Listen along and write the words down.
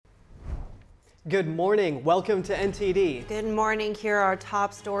Good morning. Welcome to NTD. Good morning. Here are our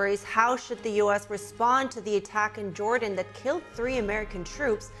top stories. How should the U.S. respond to the attack in Jordan that killed 3 American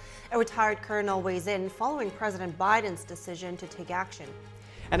troops? A retired colonel weighs in following President Biden's decision to take action.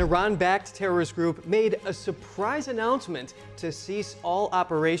 An Iran-backed terrorist group made a surprise announcement to cease all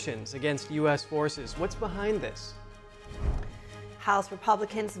operations against U.S. forces. What's behind this? House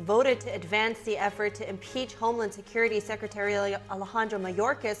Republicans voted to advance the effort to impeach Homeland Security Secretary Alejandro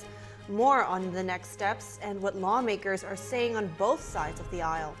Mayorkas. More on the next steps and what lawmakers are saying on both sides of the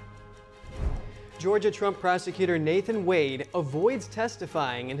aisle. Georgia Trump prosecutor Nathan Wade avoids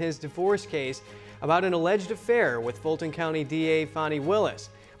testifying in his divorce case about an alleged affair with Fulton County DA Fani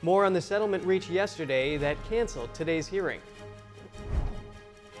Willis. More on the settlement reached yesterday that canceled today's hearing.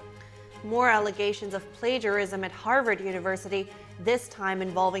 More allegations of plagiarism at Harvard University, this time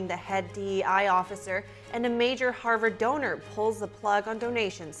involving the head DEI officer, and a major Harvard donor pulls the plug on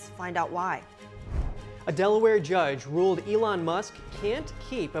donations. Find out why. A Delaware judge ruled Elon Musk can't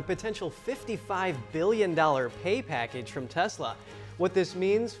keep a potential $55 billion pay package from Tesla. What this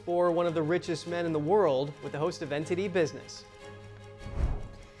means for one of the richest men in the world with the host of NTD Business.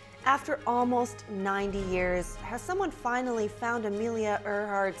 After almost 90 years, has someone finally found Amelia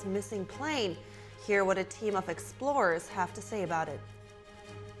Earhart's missing plane? Hear what a team of explorers have to say about it.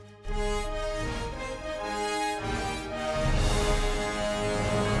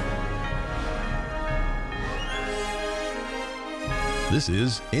 This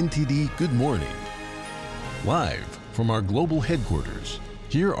is NTD Good Morning. Live from our global headquarters,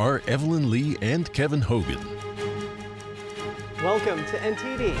 here are Evelyn Lee and Kevin Hogan. Welcome to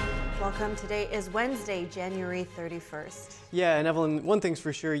NTD. Welcome. Today is Wednesday, January 31st. Yeah, and Evelyn, one thing's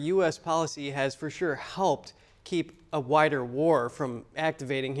for sure, U.S. policy has for sure helped keep a wider war from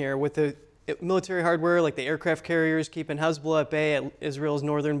activating here with the military hardware like the aircraft carriers keeping Hezbollah at bay at Israel's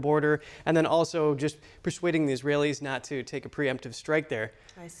northern border, and then also just persuading the Israelis not to take a preemptive strike there.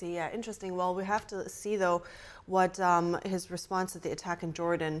 I see. Yeah, interesting. Well, we have to see, though, what his response to the attack in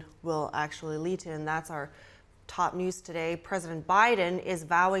Jordan will actually lead to, and that's our top news today. President Biden is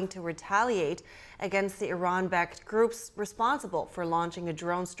vowing to retaliate against the Iran-backed groups responsible for launching a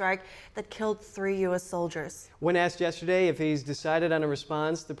drone strike that killed 3 U.S. soldiers. When asked yesterday if he's decided on a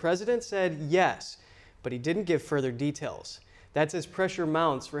response, the president said yes, but he didn't give further details. That's as pressure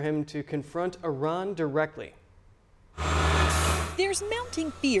mounts for him to confront Iran directly. There's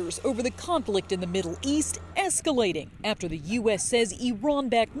mounting fears over the conflict in the Middle East escalating after the U.S. says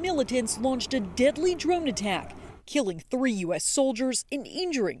Iran-backed militants launched a deadly drone attack, killing 3 U.S. soldiers and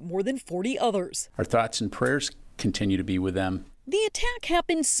injuring more than 40 others. Our thoughts and prayers continue to be with them. The attack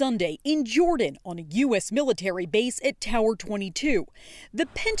happened Sunday in Jordan on a U.S. military base at Tower 22. The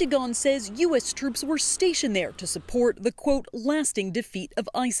Pentagon says U.S. troops were stationed there to support the, quote, lasting defeat of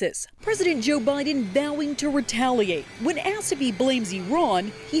ISIS. President Joe Biden vowing to retaliate. When asked if he blames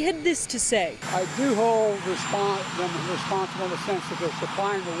Iran, he had this to say. I do hold them responsible in the sense that they're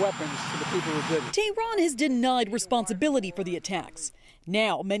supplying the weapons to the people who did it. Tehran has denied responsibility for the attacks.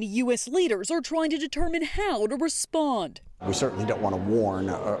 Now, many U.S. leaders are trying to determine how to respond. We certainly don't want to warn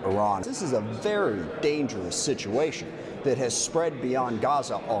Iran. This is a very dangerous situation that has spread beyond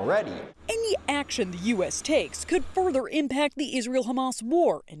Gaza already. Any action the U.S. takes could further impact the Israel-Hamas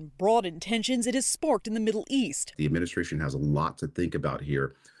war and broaden tensions it has sparked in the Middle East. The administration has a lot to think about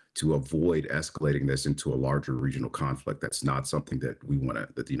here to avoid escalating this into a larger regional conflict. That's not something that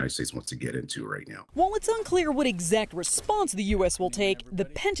that the United States wants to get into right now. While it's unclear what exact response the U.S. will take, the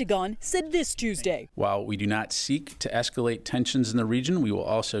Pentagon said this Tuesday. While we do not seek to escalate tensions in the region, we will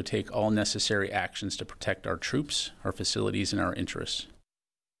also take all necessary actions to protect our troops, our facilities, and our interests.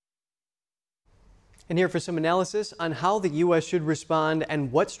 And here for some analysis on how the U.S. should respond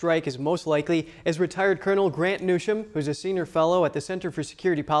and what strike is most likely is retired Colonel Grant Newsham, who's a senior fellow at the Center for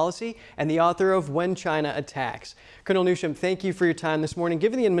Security Policy and the author of When China Attacks. Colonel Newsham, thank you for your time this morning.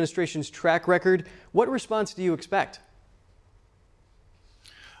 Given the administration's track record, what response do you expect?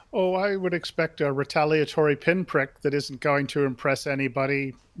 Oh, I would expect a retaliatory pinprick that isn't going to impress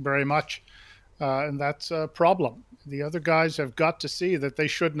anybody very much, and that's a problem. The other guys have got to see that they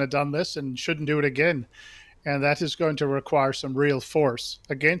shouldn't have done this and shouldn't do it again. And that is going to require some real force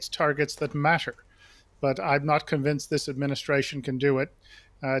against targets that matter. But I'm not convinced this administration can do it.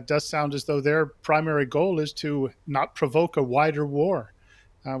 It does sound as though their primary goal is to not provoke a wider war.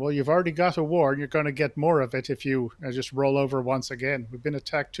 Well, you've already got a war, and you're going to get more of it if you just roll over once again. We've been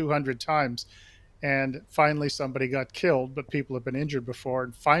attacked 200 times. And finally somebody got killed, but people have been injured before.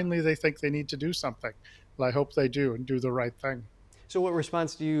 And finally they think they need to do something. Well, I hope they do and do the right thing. So what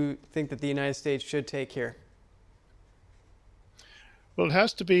response do you think that the United States should take here? Well, it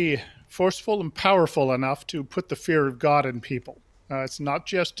has to be forceful and powerful enough to put the fear of God in people. It's not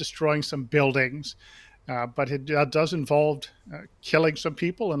just destroying some buildings, but it does involve killing some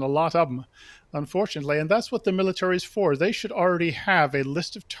people, and a lot of them, unfortunately. And that's what the military is for. They should already have a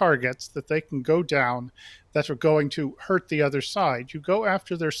list of targets that they can go down that are going to hurt the other side. You go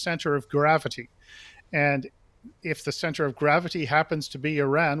after their center of gravity. And if the center of gravity happens to be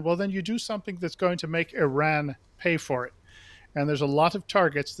Iran, well, then you do something that's going to make Iran pay for it. And there's a lot of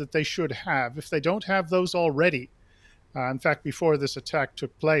targets that they should have. If they don't have those already, in fact, before this attack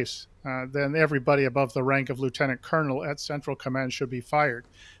took place, then everybody above the rank of lieutenant colonel at Central Command should be fired.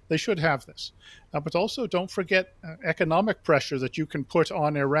 They should have this. But also don't forget economic pressure that you can put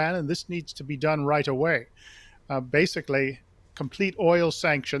on Iran, and this needs to be done right away. Basically, complete oil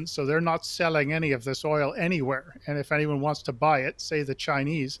sanctions, so they're not selling any of this oil anywhere. And if anyone wants to buy it, say the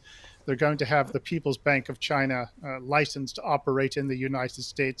Chinese, they're going to have the People's Bank of China license to operate in the United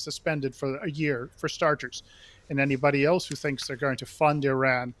States suspended for a year, for starters. And anybody else who thinks they're going to fund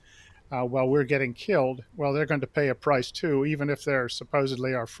Iran while we're getting killed, well, they're going to pay a price too, even if they're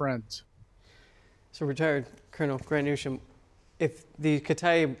supposedly our friends. So retired Colonel Grant Newsham, if the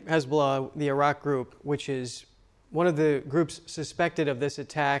Kataib Hezbollah, the Iraq group, which is one of the groups suspected of this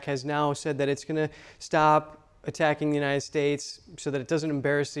attack, has now said that it's going to stop attacking the United States so that it doesn't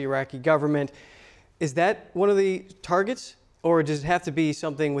embarrass the Iraqi government. Is that one of the targets, or does it have to be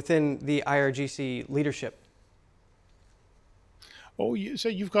something within the IRGC leadership? Oh, so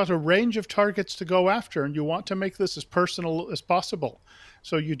you've got a range of targets to go after, and you want to make this as personal as possible.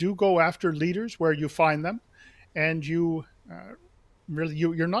 So you do go after leaders where you find them, and you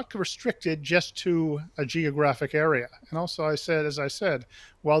you're not restricted just to a geographic area. And also, as I said,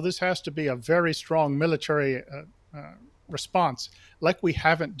 while this has to be a very strong military response, like we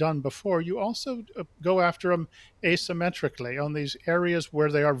haven't done before, you also go after them asymmetrically on these areas where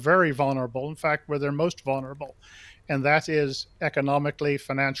they are very vulnerable, in fact, where they're most vulnerable, and that is economically,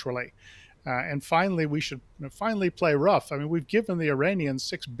 financially. And finally, we should finally play rough. I mean, we've given the Iranians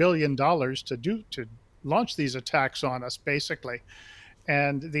 $6 billion to launch these attacks on us, basically.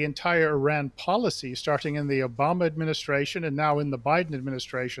 And the entire Iran policy, starting in the Obama administration and now in the Biden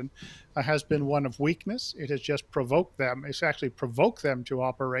administration, has been one of weakness. It has just provoked them. It's actually provoked them to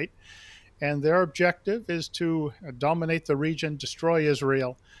operate. And their objective is to dominate the region, destroy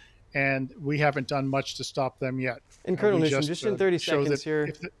Israel. And we haven't done much to stop them yet. And Colonel Newsham, just in 30 seconds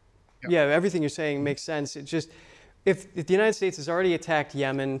here. Yeah, everything you're saying makes sense. It's just, if the United States has already attacked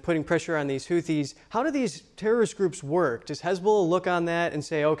Yemen, putting pressure on these Houthis, how do these terrorist groups work? Does Hezbollah look on that and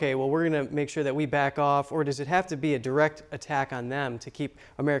say, okay, well, we're going to make sure that we back off, or does it have to be a direct attack on them to keep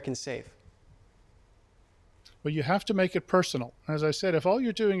Americans safe? Well, you have to make it personal. As I said, if all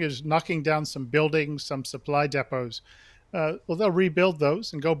you're doing is knocking down some buildings, some supply depots, well, they'll rebuild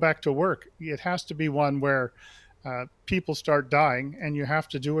those and go back to work. It has to be one where people start dying, and you have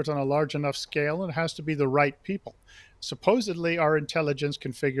to do it on a large enough scale, and it has to be the right people. Supposedly, our intelligence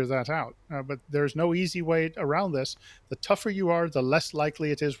can figure that out, but there's no easy way around this. The tougher you are, the less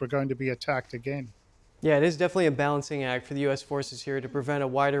likely it is we're going to be attacked again. Yeah, it is definitely a balancing act for the U.S. forces here to prevent a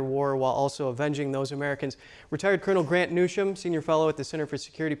wider war while also avenging those Americans. Retired Colonel Grant Newsham, Senior Fellow at the Center for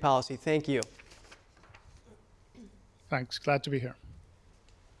Security Policy, thank you. Thanks. Glad to be here.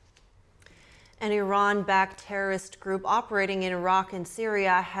 An Iran-backed terrorist group operating in Iraq and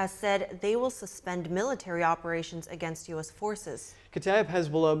Syria has said they will suspend military operations against U.S. forces. Kataib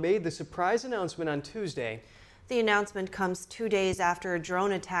Hezbollah made the surprise announcement on Tuesday. The announcement comes 2 days after a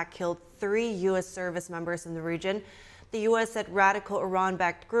drone attack killed 3 U.S. service members in the region. The U.S. said radical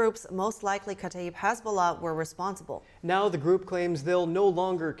Iran-backed groups, most likely Kataib Hezbollah, were responsible. Now the group claims they'll no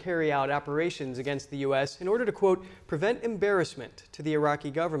longer carry out operations against the U.S. in order to, quote, prevent embarrassment to the Iraqi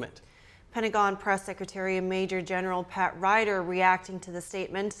government. Pentagon Press Secretary Major General Pat Ryder reacting to the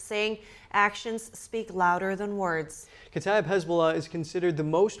statement, saying actions speak louder than words. Kataib Hezbollah is considered the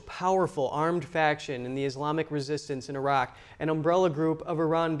most powerful armed faction in the Islamic resistance in Iraq, an umbrella group of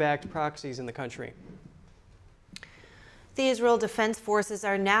Iran-backed proxies in the country. The Israel Defense Forces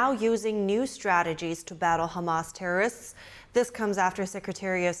are now using new strategies to battle Hamas terrorists. This comes after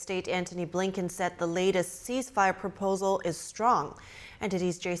Secretary of State Antony Blinken said the latest ceasefire proposal is strong.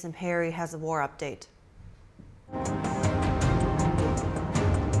 NTD's Jason Perry has a war update.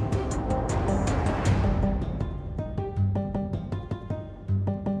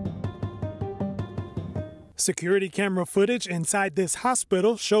 Security camera footage inside this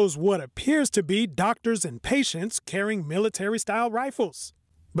hospital shows what appears to be doctors and patients carrying military-style rifles.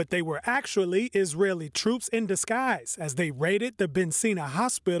 But they were actually Israeli troops in disguise as they raided the Ben Sina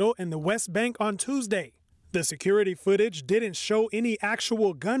hospital in the West Bank on Tuesday. The security footage didn't show any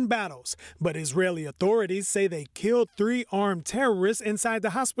actual gun battles, but Israeli authorities say they killed 3 armed terrorists inside the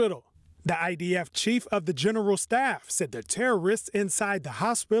hospital. The IDF chief of the general staff said the terrorists inside the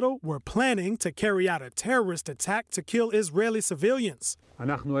hospital were planning to carry out a terrorist attack to kill Israeli civilians.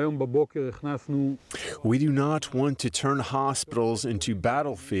 We do not want to turn hospitals into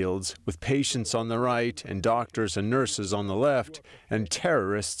battlefields with patients on the right and doctors and nurses on the left and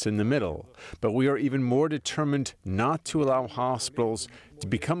terrorists in the middle. But we are even more determined not to allow hospitals to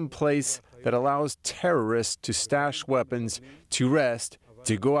become a place that allows terrorists to stash weapons, to rest,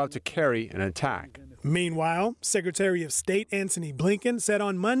 to go out to carry an attack. Meanwhile, Secretary of State Antony Blinken said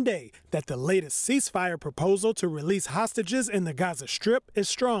on Monday that the latest ceasefire proposal to release hostages in the Gaza Strip is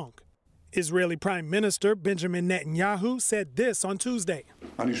strong. Israeli Prime Minister Benjamin Netanyahu said this on Tuesday.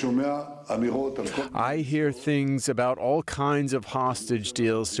 I hear things about all kinds of hostage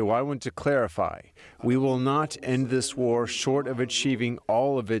deals, so I want to clarify. We will not end this war short of achieving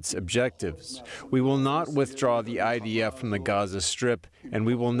all of its objectives. We will not withdraw the IDF from the Gaza Strip, and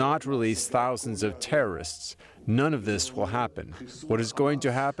we will not release thousands of terrorists. None of this will happen. What is going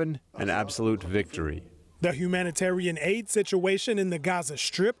to happen? An absolute victory. The humanitarian aid situation in the Gaza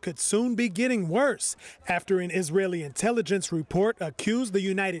Strip could soon be getting worse after an Israeli intelligence report accused the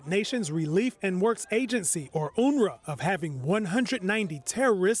United Nations Relief and Works Agency, or UNRWA, of having 190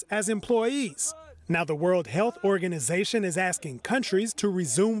 terrorists as employees. Now the World Health Organization is asking countries to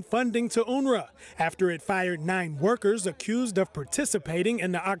resume funding to UNRWA after it fired 9 workers accused of participating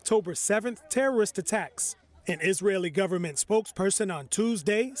in the October 7th terrorist attacks. An Israeli government spokesperson on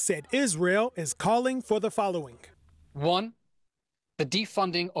Tuesday said Israel is calling for the following. 1. The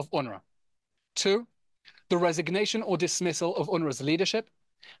defunding of UNRWA. 2. The resignation or dismissal of UNRWA's leadership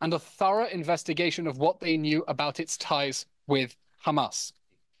and a thorough investigation of what they knew about its ties with Hamas.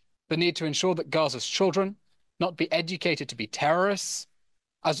 The need to ensure that Gaza's children not be educated to be terrorists,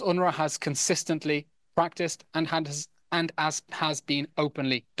 as UNRWA has consistently practiced and as has been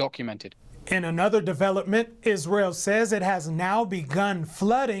openly documented. In another development, Israel says it has now begun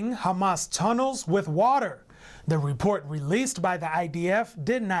flooding Hamas tunnels with water. The report released by the IDF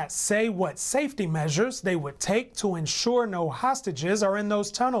did not say what safety measures they would take to ensure no hostages are in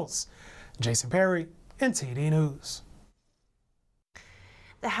those tunnels. Jason Perry, NTD News.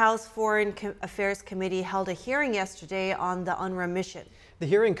 The House Foreign Affairs Committee held a hearing yesterday on the UNRWA mission. The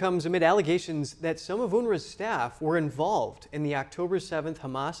hearing comes amid allegations that some of UNRWA's staff were involved in the October 7th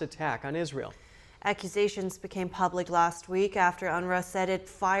Hamas attack on Israel. Accusations became public last week after UNRWA said it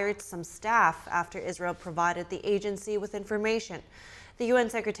fired some staff after Israel provided the agency with information. The UN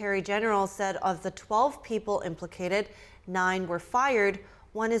Secretary General said of the 12 people implicated, 9 were fired,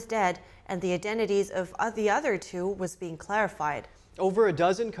 1 is dead, and the identities of the other 2 was being clarified. Over a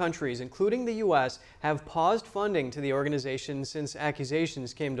dozen countries, including the U.S., have paused funding to the organization since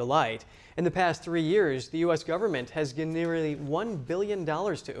accusations came to light. In the past 3 years, the U.S. government has given nearly $1 billion to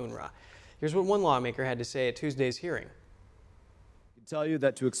UNRWA. Here's what one lawmaker had to say at Tuesday's hearing. I can tell you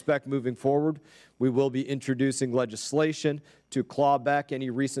that to expect moving forward, we will be introducing legislation to claw back any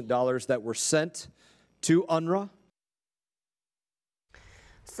recent dollars that were sent to UNRWA.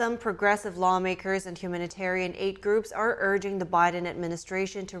 Some progressive lawmakers and humanitarian aid groups are urging the Biden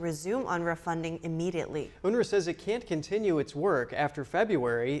administration to resume UNRWA funding immediately. UNRWA says it can't continue its work after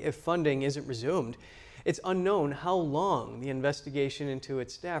February if funding isn't resumed. It's unknown how long the investigation into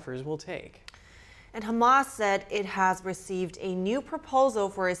its staffers will take. And Hamas said it has received a new proposal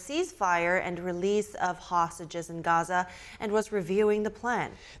for a ceasefire and release of hostages in Gaza and was reviewing the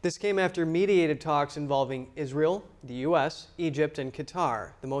plan. This came after mediated talks involving Israel, the U.S., Egypt, and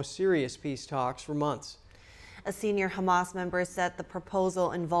Qatar, the most serious peace talks for months. A senior Hamas member said the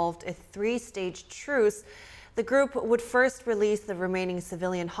proposal involved a 3-stage truce. The group would first release the remaining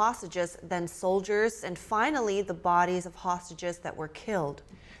civilian hostages, then soldiers, and finally the bodies of hostages that were killed.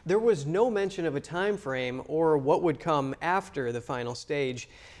 There was no mention of a time frame or what would come after the final stage.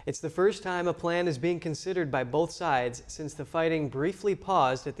 It's the first time a plan is being considered by both sides since the fighting briefly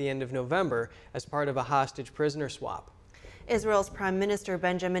paused at the end of November as part of a hostage prisoner swap. Israel's Prime Minister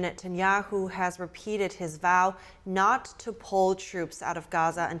Benjamin Netanyahu has repeated his vow not to pull troops out of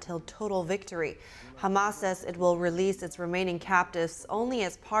Gaza until total victory. Hamas says it will release its remaining captives only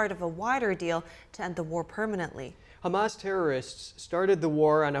as part of a wider deal to end the war permanently. Hamas terrorists started the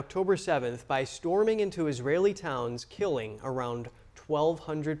war on October 7th by storming into Israeli towns, killing around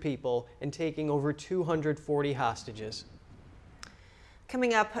 1,200 people and taking over 240 hostages.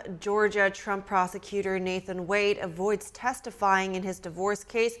 Coming up, Georgia Trump prosecutor Nathan Wade avoids testifying in his divorce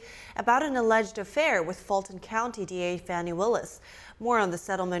case about an alleged affair with Fulton County DA Fani Willis. More on the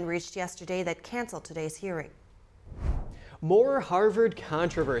settlement reached yesterday that canceled today's hearing. More Harvard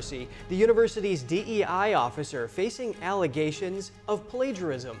controversy. The university's DEI officer facing allegations of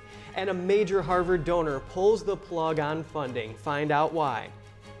plagiarism. And a major Harvard donor pulls the plug on funding. Find out why.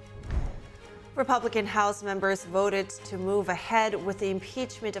 Republican House members voted to move ahead with the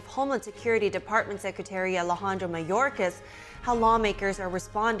impeachment of Homeland Security Department Secretary Alejandro Mayorkas. How lawmakers are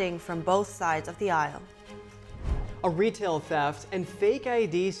responding from both sides of the aisle. A retail theft and fake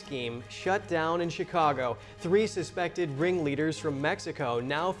ID scheme shut down in Chicago. 3 suspected ringleaders from Mexico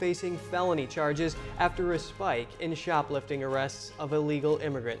now facing felony charges after a spike in shoplifting arrests of illegal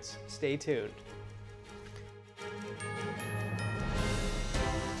immigrants. Stay tuned.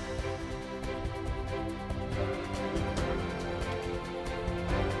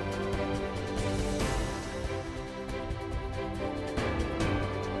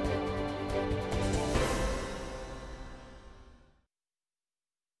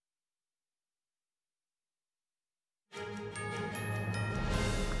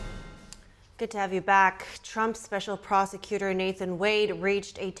 Good to have you back. Trump's special prosecutor Nathan Wade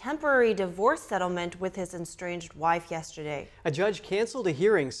reached a temporary divorce settlement with his estranged wife yesterday. A judge canceled a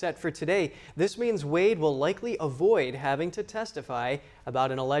hearing set for today. This means Wade will likely avoid having to testify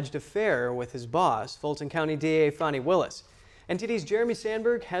about an alleged affair with his boss, Fulton County DA Fani Willis. NTD's Jeremy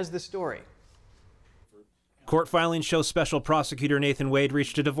Sandberg has the story. Court filings show special prosecutor Nathan Wade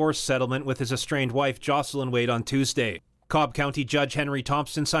reached a divorce settlement with his estranged wife Jocelyn Wade on Tuesday. Cobb County Judge Henry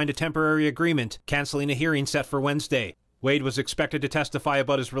Thompson signed a temporary agreement, canceling a hearing set for Wednesday. Wade was expected to testify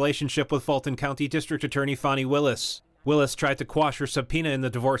about his relationship with Fulton County District Attorney Fani Willis. Willis tried to quash her subpoena in the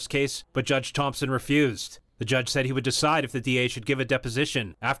divorce case, but Judge Thompson refused. The judge said he would decide if the DA should give a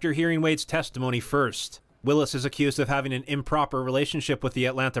deposition after hearing Wade's testimony first. Willis is accused of having an improper relationship with the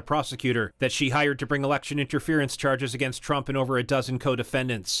Atlanta prosecutor that she hired to bring election interference charges against Trump and over a dozen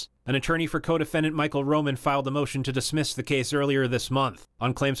co-defendants. An attorney for co-defendant Michael Roman filed a motion to dismiss the case earlier this month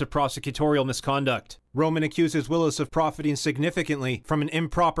on claims of prosecutorial misconduct. Roman accuses Willis of profiting significantly from an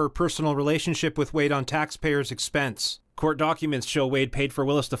improper personal relationship with Wade on taxpayers' expense. Court documents show Wade paid for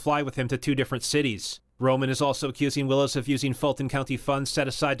Willis to fly with him to 2 different cities. Roman is also accusing Willis of using Fulton County funds set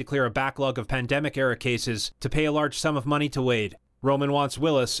aside to clear a backlog of pandemic-era cases to pay a large sum of money to Wade. Roman wants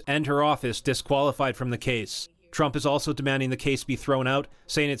Willis and her office disqualified from the case. Trump is also demanding the case be thrown out,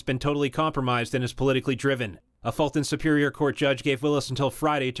 saying it's been totally compromised and is politically driven. A Fulton Superior Court judge gave Willis until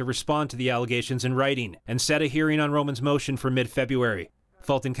Friday to respond to the allegations in writing and set a hearing on Roman's motion for mid-February.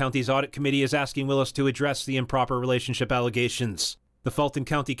 Fulton County's audit committee is asking Willis to address the improper relationship allegations. The Fulton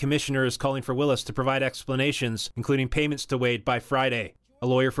County Commissioner is calling for Willis to provide explanations, including payments to Wade, by Friday. A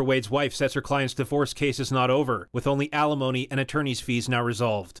lawyer for Wade's wife says her client's divorce case is not over, with only alimony and attorney's fees now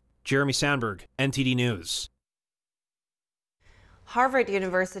resolved. Jeremy Sandberg, NTD News. Harvard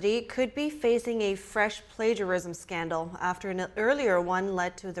University could be facing a fresh plagiarism scandal after an earlier one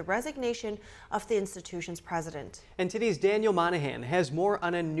led to the resignation of the institution's president. NTD's Daniel Monahan has more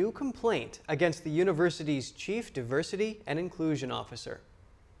on a new complaint against the university's chief diversity and inclusion officer.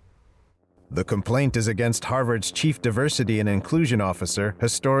 The complaint is against Harvard's chief diversity and inclusion officer,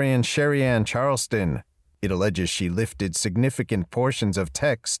 historian Sherry Ann Charleston. It alleges she lifted significant portions of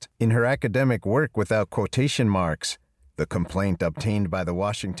text in her academic work without quotation marks. The complaint obtained by the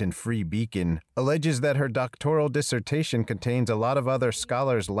Washington Free Beacon alleges that her doctoral dissertation contains a lot of other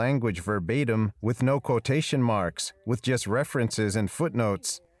scholars' language verbatim with no quotation marks, with just references and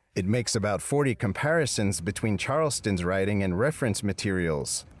footnotes. It makes about 40 comparisons between Charleston's writing and reference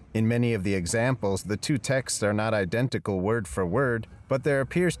materials. In many of the examples, the 2 texts are not identical word for word, but there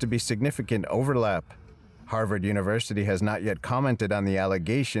appears to be significant overlap. Harvard University has not yet commented on the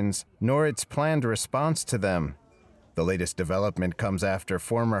allegations, nor its planned response to them. The latest development comes after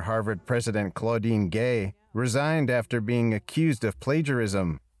former Harvard President Claudine Gay resigned after being accused of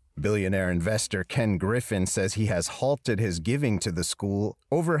plagiarism. Billionaire investor Ken Griffin says he has halted his giving to the school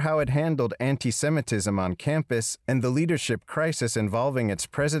over how it handled anti-Semitism on campus and the leadership crisis involving its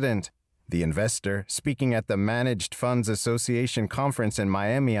president. The investor, speaking at the Managed Funds Association conference in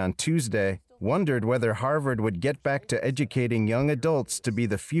Miami on Tuesday, wondered whether Harvard would get back to educating young adults to be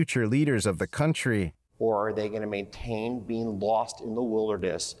the future leaders of the country. Or are they going to maintain being lost in the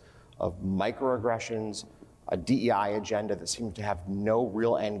wilderness of microaggressions, a DEI agenda that seems to have no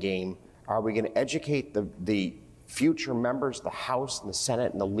real end game? Are we going to educate the future members of the House and the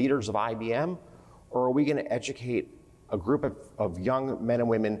Senate and the leaders of IBM? Or are we going to educate a group of young men and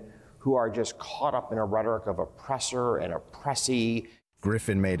women who are just caught up in a rhetoric of oppressor and oppressee?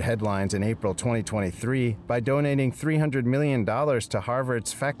 Griffin made headlines in April 2023 by donating $300 million to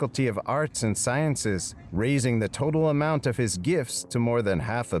Harvard's Faculty of Arts and Sciences, raising the total amount of his gifts to more than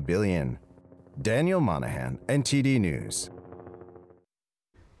 $500 million. Daniel Monahan, NTD News.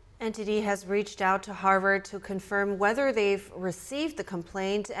 NTD has reached out to Harvard to confirm whether they've received the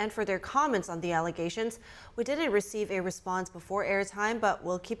complaint and for their comments on the allegations. We didn't receive a response before airtime, but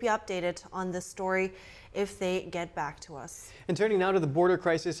we'll keep you updated on this story if they get back to us. And turning now to the border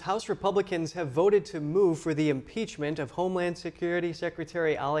crisis, House Republicans have voted to move for the impeachment of Homeland Security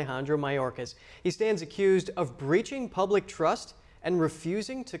Secretary Alejandro Mayorkas. He stands accused of breaching public trust and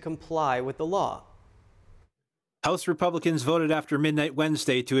refusing to comply with the law. House Republicans voted after midnight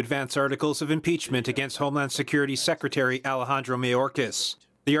Wednesday to advance articles of impeachment against Homeland Security Secretary Alejandro Mayorkas.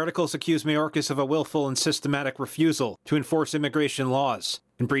 The articles accuse Mayorkas of a willful and systematic refusal to enforce immigration laws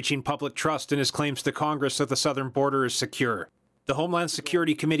and breaching public trust in his claims to Congress that the southern border is secure. The Homeland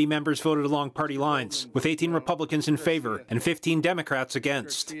Security Committee members voted along party lines, with 18 Republicans in favor and 15 Democrats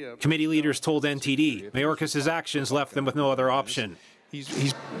against. Committee leaders told NTD Mayorkas' actions left them with no other option.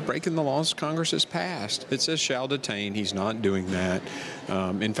 He's breaking the laws Congress has passed. It says shall detain. He's not doing that.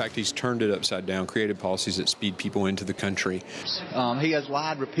 In fact, he's turned it upside down, created policies that speed people into the country. He has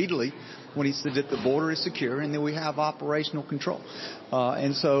lied repeatedly when he said that the border is secure and that we have operational control.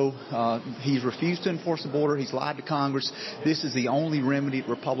 And so he's refused to enforce the border. He's lied to Congress. This is the only remedy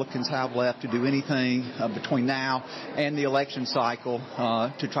Republicans have left to do anything between now and the election cycle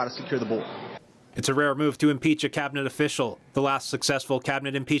to try to secure the border. It's a rare move to impeach a cabinet official. The last successful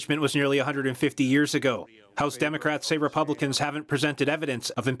cabinet impeachment was nearly 150 years ago. House Democrats say Republicans haven't presented evidence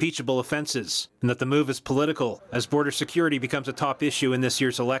of impeachable offenses, and that the move is political as border security becomes a top issue in this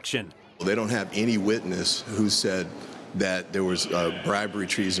year's election. They don't have any witness who said that there was bribery,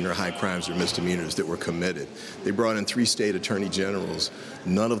 treason, or high crimes or misdemeanors that were committed. They brought in 3 state attorney generals.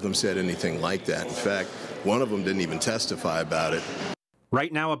 None of them said anything like that. In fact, one of them didn't even testify about it.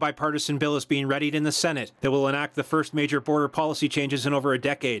 Right now, a bipartisan bill is being readied in the Senate that will enact the first major border policy changes in over a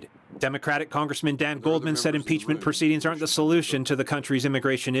decade. Democratic Congressman Dan Goldman said impeachment proceedings aren't the solution to the country's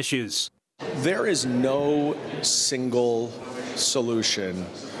immigration issues. There is no single solution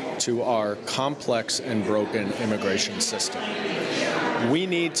to our complex and broken immigration system. We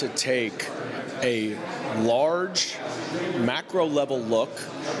need to take a large, macro-level look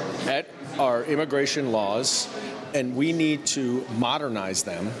at our immigration laws, and we need to modernize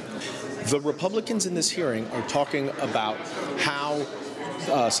them. The Republicans in this hearing are talking about how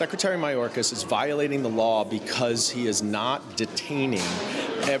Secretary Mayorkas is violating the law because he is not detaining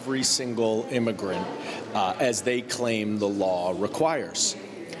every single immigrant as they claim the law requires.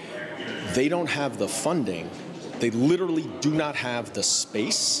 They don't have the funding. They literally do not have the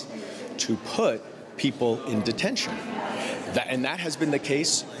space to put people in detention. And that has been the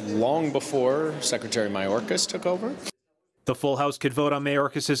case long before Secretary Mayorkas took over. The full House could vote on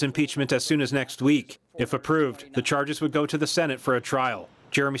Mayorkas' impeachment as soon as next week. If approved, the charges would go to the Senate for a trial.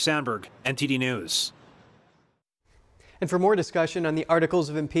 Jeremy Sandberg, NTD News. And for more discussion on the articles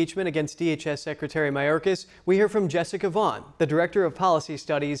of impeachment against DHS Secretary Mayorkas, we hear from Jessica Vaughn, the Director of Policy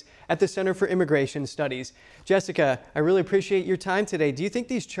Studies at the Center for Immigration Studies. Jessica, I really appreciate your time today. Do you think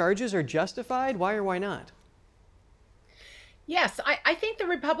these charges are justified? Why or why not? Yes, I think the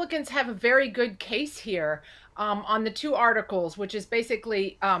Republicans have a very good case here on the 2 articles, which is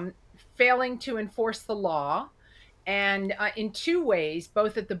basically failing to enforce the law, and in 2 ways,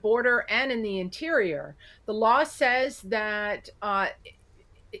 both at the border and in the interior. The law says that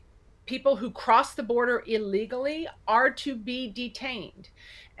people who cross the border illegally are to be detained.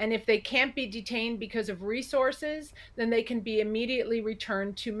 And if they can't be detained because of resources, then they can be immediately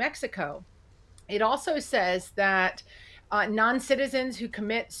returned to Mexico. It also says that non-citizens who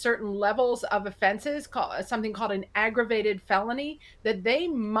commit certain levels of offenses, something called an aggravated felony, that they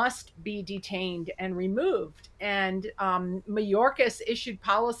must be detained and removed. And Mayorkas issued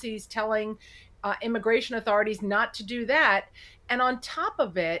policies telling immigration authorities not to do that. And on top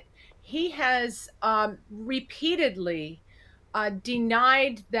of it, he has repeatedly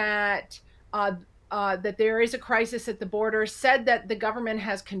denied that that there is a crisis at the border, said that the government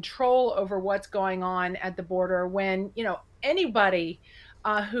has control over what's going on at the border, when, you know, anybody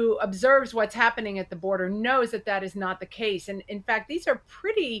who observes what's happening at the border knows that that is not the case. And in fact, these are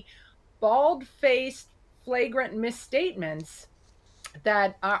pretty bald-faced, flagrant misstatements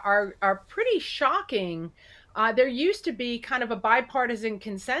that are pretty shocking. There used to be kind of a bipartisan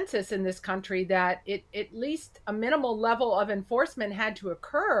consensus in this country that at least a minimal level of enforcement had to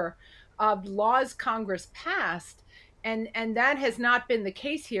occur of laws Congress passed. And that has not been the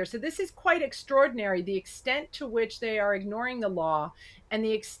case here. So this is quite extraordinary, the extent to which they are ignoring the law and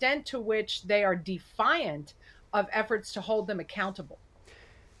the extent to which they are defiant of efforts to hold them accountable.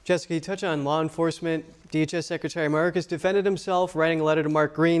 Jessica, you touch on law enforcement. DHS Secretary Mayorkas defended himself, writing a letter to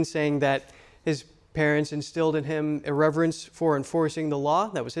Mark Green saying that his parents instilled in him a reverence for enforcing the law.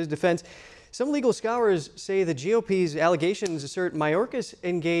 That was his defense. Some legal scholars say the GOP's allegations assert Mayorkas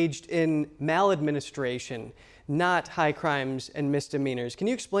engaged in maladministration, not high crimes and misdemeanors. Can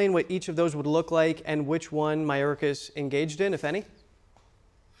you explain what each of those would look like and which one Mayorkas engaged in, if any?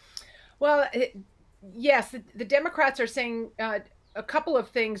 Well, yes, the Democrats are saying a couple of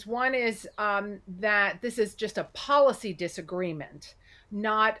things. One is that this is just a policy disagreement,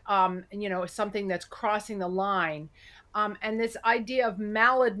 not something that's crossing the line. And this idea of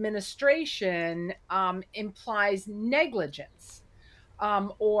maladministration implies negligence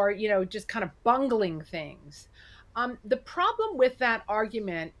or just kind of bungling things. The problem with that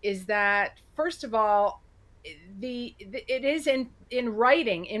argument is that, first of all, it is in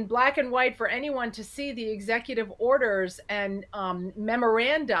writing, in black and white, for anyone to see the executive orders and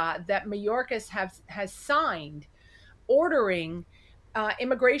memoranda that Mayorkas has signed, ordering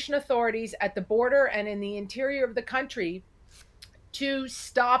immigration authorities at the border and in the interior of the country to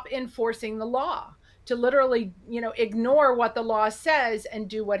stop enforcing the law, to literally, ignore what the law says and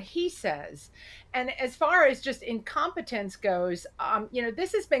do what he says. And as far as just incompetence goes,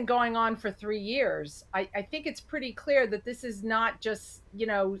 this has been going on for 3 years. I think it's pretty clear that this is not just,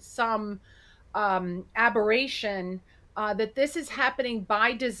 some aberration, that this is happening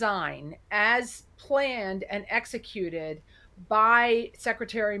by design, as planned and executed by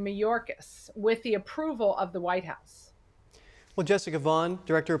Secretary Mayorkas with the approval of the White House. Well, Jessica Vaughn,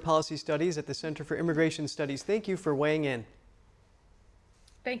 Director of Policy Studies at the Center for Immigration Studies, thank you for weighing in.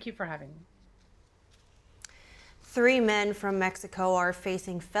 Thank you for having me. 3 men from Mexico are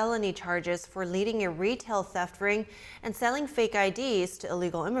facing felony charges for leading a retail theft ring and selling fake IDs to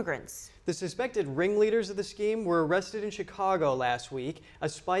illegal immigrants. The suspected ringleaders of the scheme were arrested in Chicago last week. A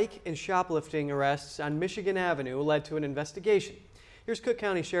spike in shoplifting arrests on Michigan Avenue led to an investigation. Here's Cook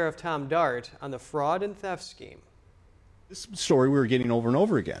County Sheriff Tom Dart on the fraud and theft scheme. This story we were getting over and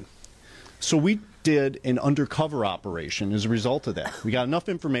over again. So we did an undercover operation as a result of that. We got enough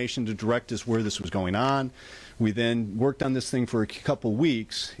information to direct us where this was going on. We then worked on this thing for a couple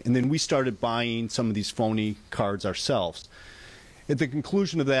weeks, and then we started buying some of these phony cards ourselves. At the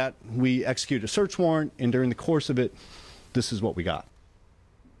conclusion of that, we executed a search warrant, and during the course of it, this is what we got.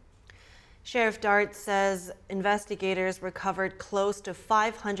 Sheriff Dart says investigators recovered close to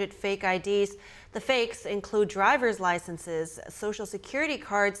 500 fake IDs. The fakes include driver's licenses, social security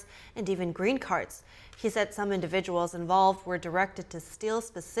cards, and even green cards. He said some individuals involved were directed to steal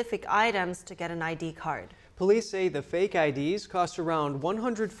specific items to get an ID card. Police say the fake IDs cost around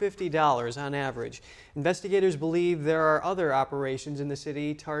 $150 on average. Investigators believe there are other operations in the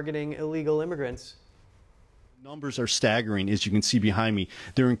city targeting illegal immigrants. Numbers are staggering, as you can see behind me.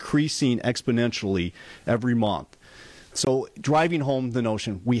 They're increasing exponentially every month. So driving home the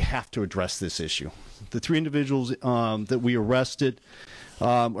notion, we have to address this issue. The 3 individuals that we arrested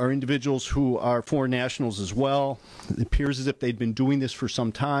are individuals who are foreign nationals as well. It appears as if they'd been doing this for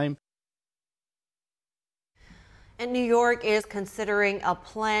some time. And New York is considering a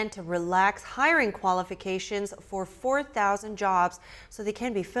plan to relax hiring qualifications for 4,000 jobs so they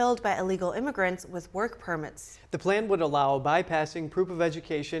can be filled by illegal immigrants with work permits. The plan would allow bypassing proof of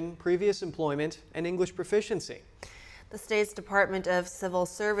education, previous employment, and English proficiency. The state's Department of Civil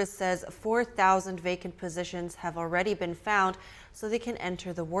Service says 4,000 vacant positions have already been found so they can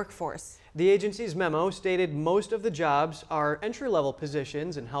enter the workforce. The agency's memo stated most of the jobs are entry-level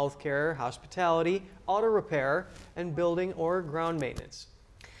positions in healthcare, hospitality, auto repair, and building or ground maintenance.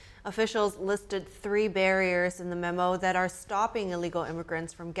 Officials listed 3 barriers in the memo that are stopping illegal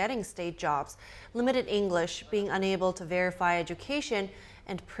immigrants from getting state jobs: limited English, being unable to verify education,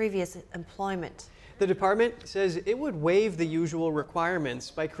 and previous employment. The department says it would waive the usual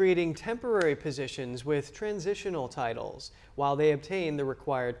requirements by creating temporary positions with transitional titles while they obtain the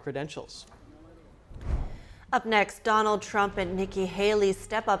required credentials. Up next, Donald Trump and Nikki Haley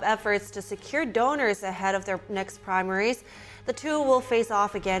step up efforts to secure donors ahead of their next primaries. The two will face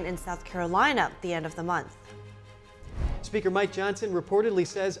off again in South Carolina at the end of the month. Speaker Mike Johnson reportedly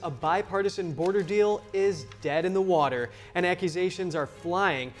says a bipartisan border deal is dead in the water, and accusations are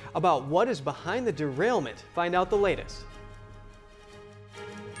flying about what is behind the derailment. Find out the latest.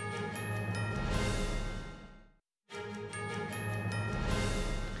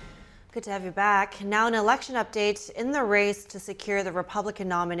 Good to have you back. Now an election update in the race to secure the Republican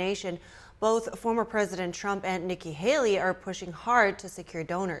nomination. Both former President Trump and Nikki Haley are pushing hard to secure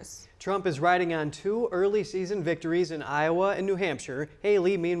donors. Trump is riding on 2 early season victories in Iowa and New Hampshire.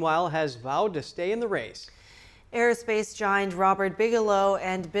 Haley, meanwhile, has vowed to stay in the race. Aerospace giant Robert Bigelow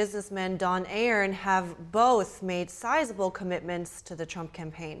and businessman Don Aron have both made sizable commitments to the Trump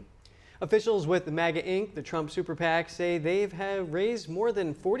campaign. Officials with MAGA Inc., the Trump super PAC, say they've raised more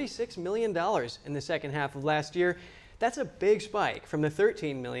than $46 million in the second half of last year. That's a big spike from the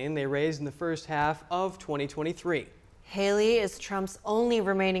 $13 million they raised in the first half of 2023. Haley is Trump's only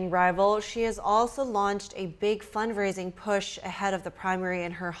remaining rival. She has also launched a big fundraising push ahead of the primary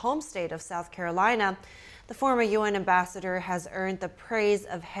in her home state of South Carolina. The former UN ambassador has earned the praise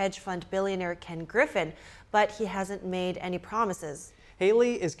of hedge fund billionaire Ken Griffin, but he hasn't made any promises.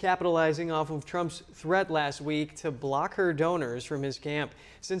 Haley is capitalizing off of Trump's threat last week to block her donors from his camp.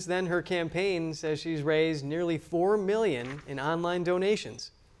 Since then, her campaign says she's raised nearly $4 million in online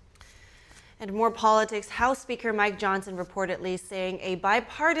donations. And more politics. House Speaker Mike Johnson reportedly saying a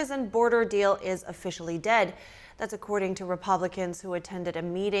bipartisan border deal is officially dead. That's according to Republicans who attended a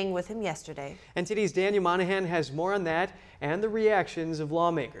meeting with him yesterday. NTD's Daniel Monahan has more on that and the reactions of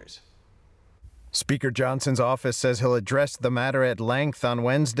lawmakers. Speaker Johnson's office says he'll address the matter at length on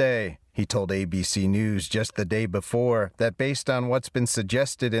Wednesday. He told ABC News just the day before that based on what's been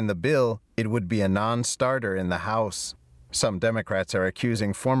suggested in the bill, it would be a non-starter in the House. Some Democrats are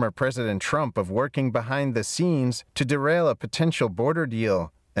accusing former President Trump of working behind the scenes to derail a potential border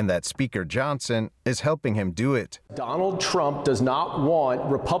deal, and that Speaker Johnson is helping him do it. Donald Trump does not want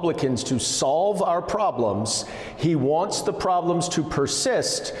Republicans to solve our problems. He wants the problems to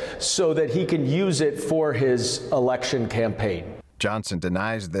persist so that he can use it for his election campaign. Johnson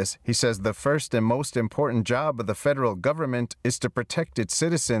denies this. He says the first and most important job of the federal government is to protect its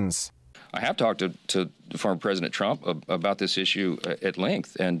citizens. I have talked to former President Trump about this issue at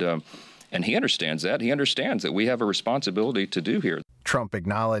length, and he understands that. He understands that we have a responsibility to do here. Trump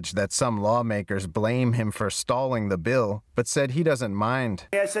acknowledged that some lawmakers blame him for stalling the bill, but said he doesn't mind.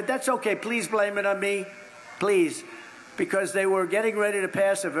 I said, that's okay. Please blame it on me. Please. Because they were getting ready to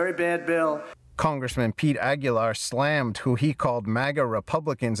pass a very bad bill. Congressman Pete Aguilar slammed who he called MAGA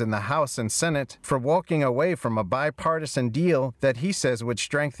Republicans in the House and Senate for walking away from a bipartisan deal that he says would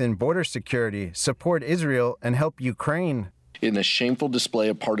strengthen border security, support Israel, and help Ukraine. In this shameful display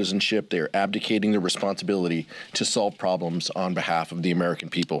of partisanship, they are abdicating their responsibility to solve problems on behalf of the American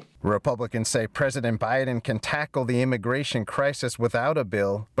people. Republicans say President Biden can tackle the immigration crisis without a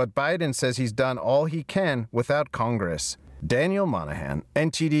bill, but Biden says he's done all he can without Congress. Daniel Monahan,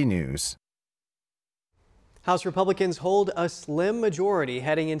 NTD News. House Republicans hold a slim majority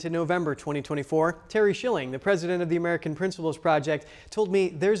heading into November 2024. Terry Schilling, the president of the American Principles Project, told me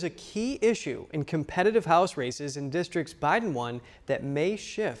there's a key issue in competitive House races in districts Biden won that may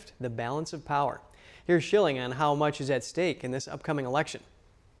shift the balance of power. Here's Schilling on how much is at stake in this upcoming election.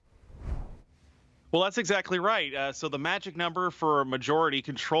 Well, that's exactly right. So the magic number for majority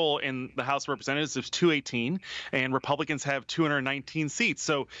control in the House of Representatives is 218, and Republicans have 219 seats.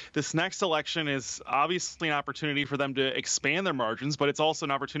 So this next election is obviously an opportunity for them to expand their margins, but it's also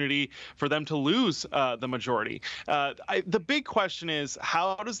an opportunity for them to lose the majority. The big question is,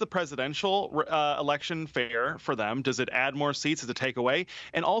 how does the presidential election fare for them? Does it add more seats? Does it take away?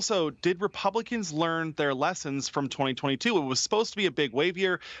 And also, did Republicans learn their lessons from 2022? It was supposed to be a big wave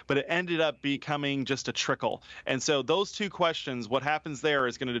year, but it ended up becoming just a trickle. And so those two questions, what happens there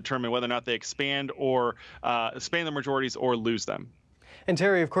is going to determine whether or not they expand their majorities or lose them. And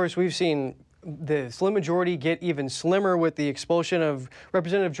Terry, of course, we've seen the slim majority get even slimmer with the expulsion of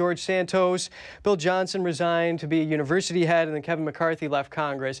Representative George Santos. Bill Johnson resigned to be a university head, and then Kevin McCarthy left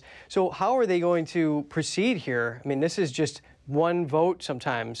Congress. So how are they going to proceed here? I mean, this is just one vote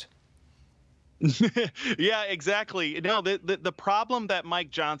sometimes. Yeah, exactly. No, the problem that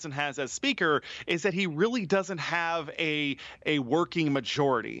Mike Johnson has as Speaker is that he really doesn't have a working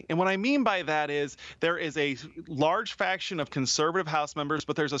majority. And what I mean by that is there is a large faction of conservative House members,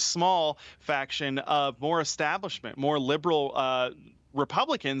 but there's a small faction of more establishment, more liberal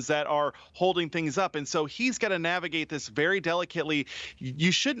Republicans that are holding things up. And so he's got to navigate this very delicately.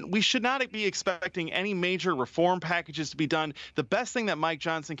 We should not be expecting any major reform packages to be done. The best thing that Mike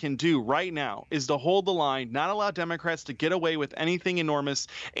Johnson can do right now is to hold the line, not allow Democrats to get away with anything enormous,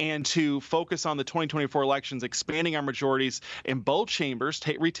 and to focus on the 2024 elections, expanding our majorities in both chambers,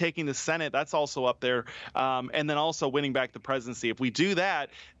 retaking the Senate. That's also up there. And then also winning back the presidency. If we do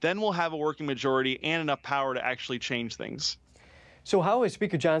that, then we'll have a working majority and enough power to actually change things. So how is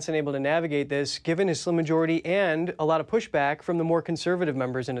Speaker Johnson able to navigate this, given his slim majority and a lot of pushback from the more conservative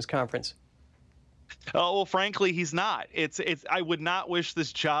members in his conference? Oh, well, frankly, he's not. I would not wish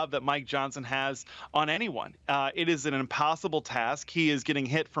this job that Mike Johnson has on anyone. It is an impossible task. He is getting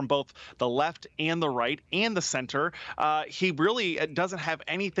hit from both the left and the right and the center. He really doesn't have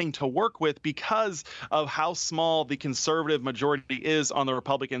anything to work with because of how small the conservative majority is on the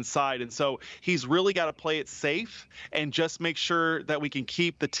Republican side. And so he's really got to play it safe and just make sure that we can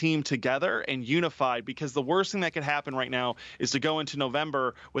keep the team together and unified, because the worst thing that could happen right now is to go into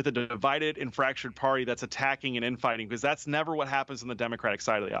November with a divided and fractured party that's attacking and infighting, because that's never what happens on the Democratic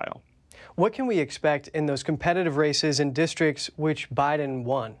side of the aisle. What can we expect in those competitive races in districts which Biden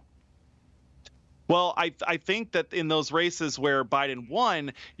won? Well, I think that in those races where Biden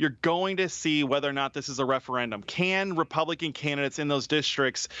won, you're going to see whether or not this is a referendum. Can Republican candidates in those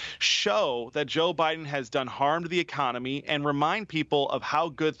districts show that Joe Biden has done harm to the economy and remind people of how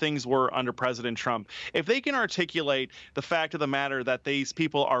good things were under President Trump? If they can articulate the fact of the matter that these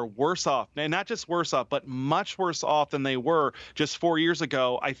people are worse off, and not just worse off, but much worse off than they were just 4 years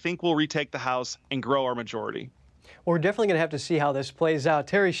ago, I think we'll retake the House and grow our majority. We're definitely going to have to see how this plays out.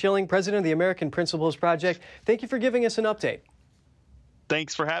 Terry Schilling, president of the American Principles Project, thank you for giving us an update.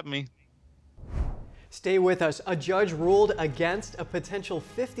 Thanks for having me. Stay with us. A judge ruled against a potential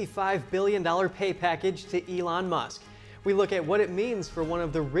 $55 billion pay package to Elon Musk. We look at what it means for one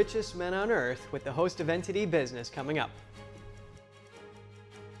of the richest men on earth with the host of NTD Business coming up.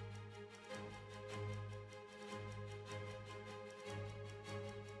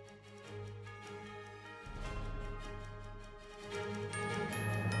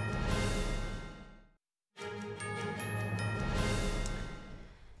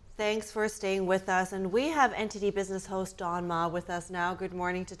 Thanks for staying with us. And we have NTD Business host Don Ma with us now. Good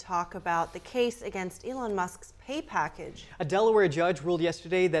morning, to talk about the case against Elon Musk's pay package. A Delaware judge ruled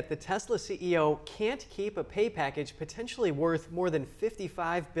yesterday that the Tesla CEO can't keep a pay package potentially worth more than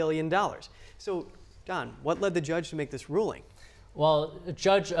 $55 billion. So, Don, what led the judge to make this ruling? Well,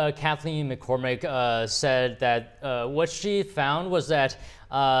 Judge Kathleen McCormick said that what she found was that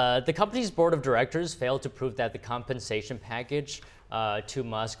the company's board of directors failed to prove that the compensation package to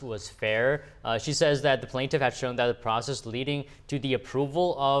Musk was fair. She says that the plaintiff had shown that the process leading to the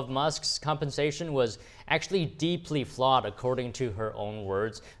approval of Musk's compensation was actually deeply flawed, according to her own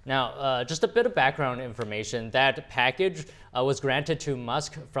words. Now, just a bit of background information. That package was granted to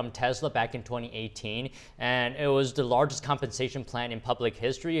Musk from Tesla back in 2018, and it was the largest compensation plan in public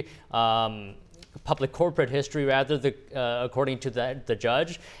history. Public corporate history, rather, according to the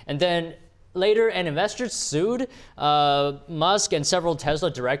judge. And then later, an investor sued Musk and several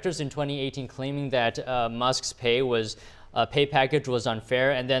Tesla directors in 2018, claiming that Musk's pay package was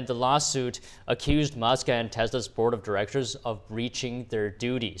unfair. And then the lawsuit accused Musk and Tesla's board of directors of breaching their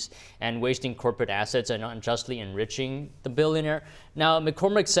duties and wasting corporate assets and unjustly enriching the billionaire. Now,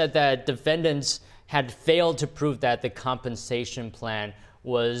 McCormick said that defendants had failed to prove that the compensation plan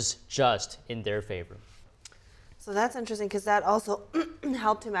was just in their favor. So that's interesting, because that also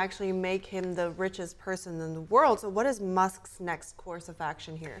helped him actually make him the richest person in the world. So what is Musk's next course of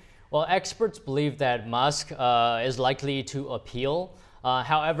action here? Well, experts believe that Musk is likely to appeal.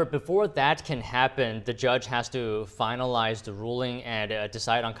 However, before that can happen, the judge has to finalize the ruling and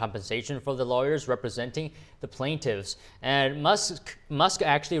decide on compensation for the lawyers representing the plaintiffs. And Musk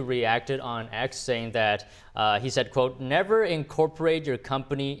actually reacted on X, saying that he said, quote, "Never incorporate your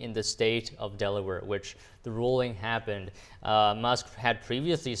company in the state of Delaware," which the ruling happened. Musk had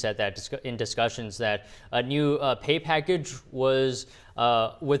previously said that in discussions that a new pay package was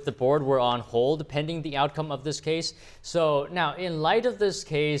with the board were on hold pending the outcome of this case. So now, in light of this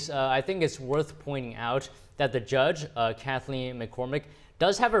case, I think it's worth pointing out that the judge, Kathleen McCormick,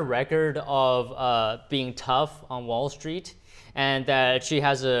 does have a record of being tough on Wall Street, and that she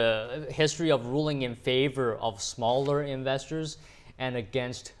has a history of ruling in favor of smaller investors and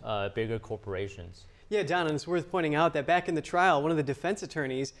against bigger corporations. Yeah, Don, and it's worth pointing out that back in the trial, one of the defense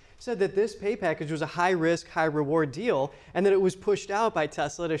attorneys said that this pay package was a high-risk, high-reward deal, and that it was pushed out by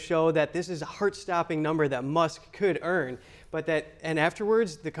Tesla to show that this is a heart-stopping number that Musk could earn. And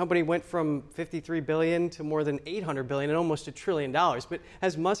afterwards, the company went from $53 billion to more than $800 billion and almost $1 trillion. But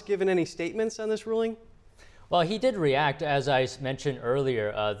has Musk given any statements on this ruling? Well, he did react, as I mentioned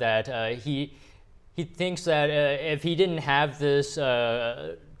earlier, that he thinks that if he didn't have this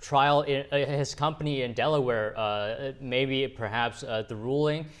trial in his company in Delaware, maybe perhaps the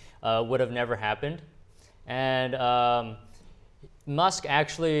ruling would have never happened. And Musk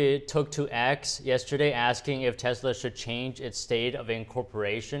actually took to X yesterday asking if Tesla should change its state of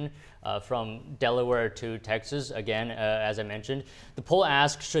incorporation from Delaware to Texas. Again, as I mentioned, the poll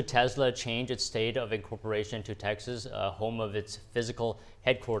asked, should Tesla change its state of incorporation to Texas, home of its physical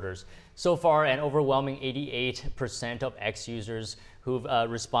headquarters? So far, an overwhelming 88% of X users who've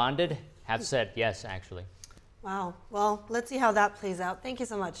responded have said yes, actually. Wow. Well, let's see how that plays out. Thank you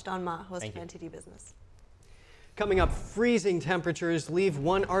so much, Don Ma, host of NTD Business. Coming up, freezing temperatures leave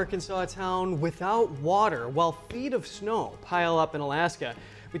one Arkansas town without water while feet of snow pile up in Alaska.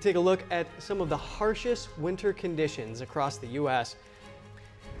 We take a look at some of the harshest winter conditions across the U.S.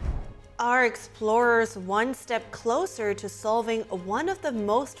 Our explorers one step closer to solving one of the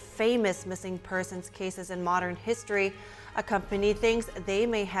most famous missing persons cases in modern history. A company thinks they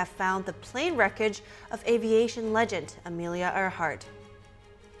may have found the plane wreckage of aviation legend Amelia Earhart.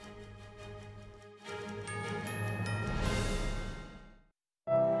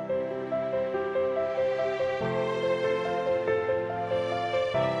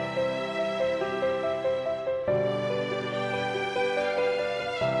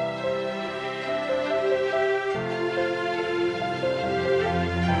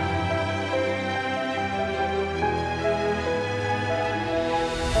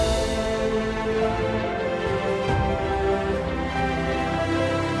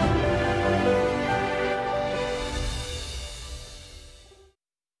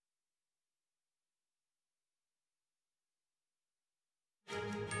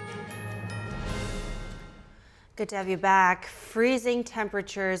 Good to have you back. Freezing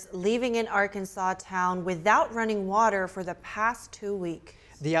temperatures leaving an Arkansas town without running water for the past 2 weeks.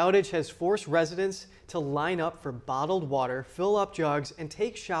 The outage has forced residents to line up for bottled water, fill up jugs, and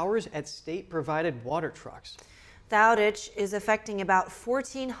take showers at state-provided water trucks. The outage is affecting about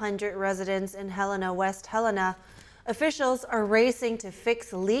 1,400 residents in Helena, West Helena. Officials are racing to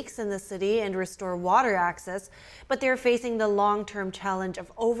fix leaks in the city and restore water access, but they're facing the long-term challenge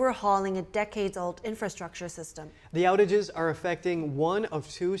of overhauling a decades-old infrastructure system. The outages are affecting one of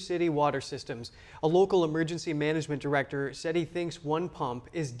two city water systems. A local emergency management director said he thinks one pump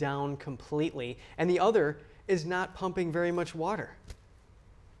is down completely and the other is not pumping very much water.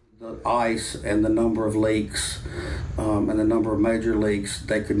 The ice and the number of leaks and the number of major leaks,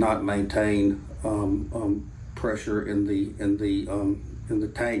 they could not maintain pressure in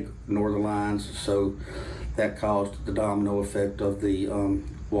the tank nor the lines, so that caused the domino effect of the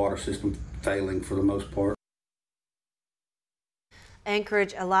water system failing for the most part.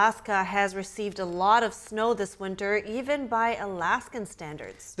 Anchorage, Alaska has received a lot of snow this winter, even by Alaskan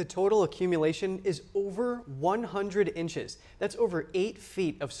standards. The total accumulation is over 100 inches. That's over 8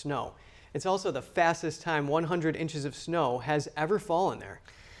 feet of snow. It's also the fastest time 100 inches of snow has ever fallen there.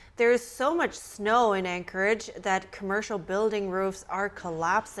 There is so much snow in Anchorage that commercial building roofs are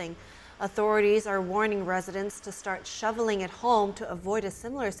collapsing. Authorities are warning residents to start shoveling at home to avoid a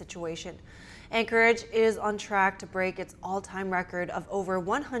similar situation. Anchorage is on track to break its all-time record of over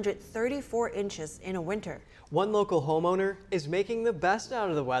 134 inches in a winter. One local homeowner is making the best out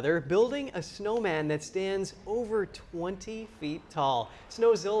of the weather, building a snowman that stands over 20 feet tall.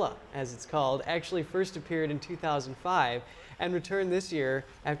 Snowzilla, as it's called, actually first appeared in 2005 and returned this year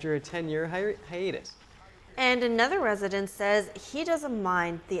after a 10-year hiatus. And another resident says he doesn't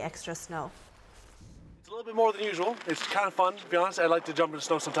mind the extra snow. It's a little bit more than usual. It's kind of fun, to be honest. I like to jump in the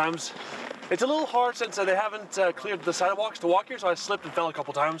snow sometimes. It's a little hard since they haven't cleared the sidewalks to walk here, so I slipped and fell a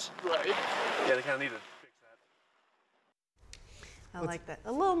couple times. Right. Yeah, they kind of need to fix that. I like that.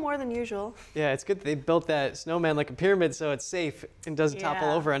 A little more than usual. Yeah, it's good that they built that snowman like a pyramid so it's safe and doesn't topple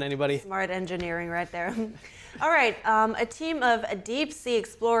over on anybody. Smart engineering right there. All right, a team of deep sea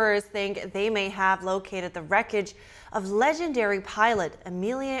explorers think they may have located the wreckage of legendary pilot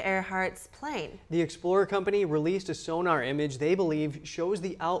Amelia Earhart's plane. The Explorer Company released a sonar image they believe shows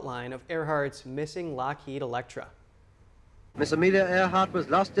the outline of Earhart's missing Lockheed Electra. Miss Amelia Earhart was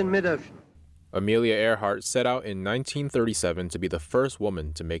lost in mid-ocean. Amelia Earhart set out in 1937 to be the first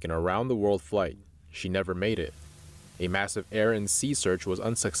woman to make an around-the-world flight. She never made it. A massive air and sea search was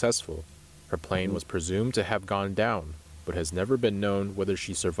unsuccessful. Her plane was presumed to have gone down, but has never been known whether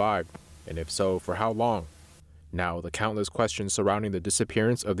she survived, and if so, for how long. Now, the countless questions surrounding the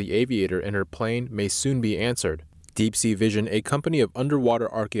disappearance of the aviator and her plane may soon be answered. Deep Sea Vision, a company of underwater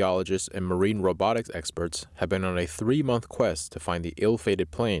archaeologists and marine robotics experts, have been on a 3-month quest to find the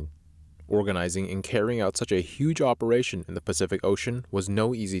ill-fated plane. Organizing and carrying out such a huge operation in the Pacific Ocean was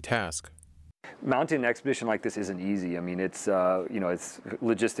no easy task. Mounting an expedition like this isn't easy. I mean, it's it's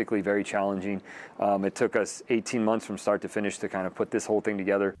logistically very challenging. It took us 18 months from start to finish to kind of put this whole thing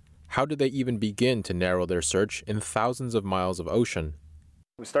together. How did they even begin to narrow their search in thousands of miles of ocean?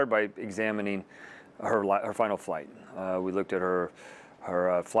 We started by examining her final flight. We looked at her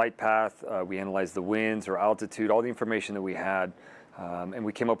flight path, we analyzed the winds, her altitude, all the information that we had, and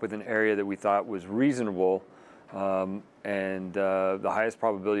we came up with an area that we thought was reasonable and the highest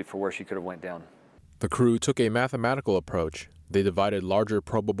probability for where she could have went down. The crew took a mathematical approach. They divided larger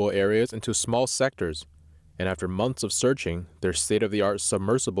probable areas into small sectors, and after months of searching, their state-of-the-art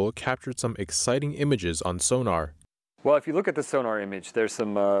submersible captured some exciting images on sonar. Well, if you look at the sonar image, there's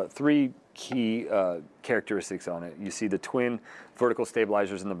some three key characteristics on it. You see the twin vertical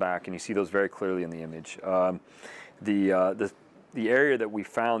stabilizers in the back, and you see those very clearly in the image. The area that we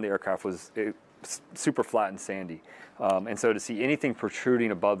found the aircraft was super flat and sandy, and so to see anything protruding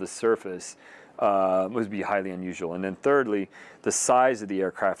above the surface would be highly unusual. And then thirdly, the size of the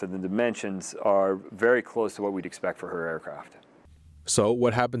aircraft and the dimensions are very close to what we'd expect for her aircraft. So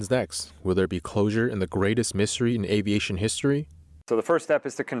what happens next? Will there be closure in the greatest mystery in aviation history? So the first step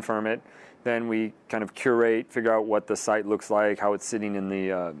is to confirm it. Then we kind of curate, figure out what the site looks like, how it's sitting in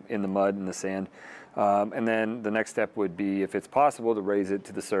the mud and the sand. And then the next step would be, if it's possible, to raise it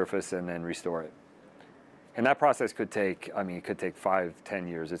to the surface and then restore it. And that process could take, it could take 5-10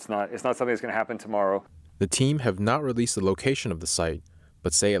 years. It's not something that's going to happen tomorrow. The team have not released the location of the site,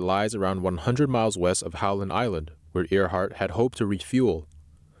 but say it lies around 100 miles west of Howland Island, where Earhart had hoped to refuel.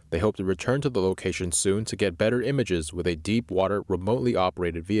 They hope to return to the location soon to get better images with a deep water, remotely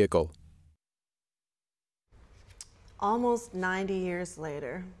operated vehicle. Almost 90 years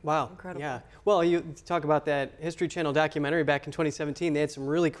later. Wow. Incredible. Yeah. Well, you talk about that History Channel documentary back in 2017. They had some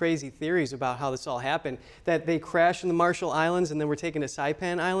really crazy theories about how this all happened, that they crashed in the Marshall Islands and then were taken to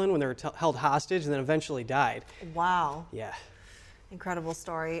Saipan Island when they were held hostage and then eventually died. Wow. Yeah. Incredible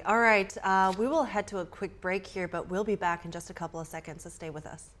story. All right, we will head to a quick break here, but we'll be back in just a couple of seconds, so stay with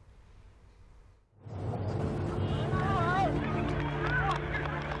us.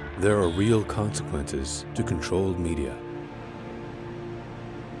 There are real consequences to controlled media.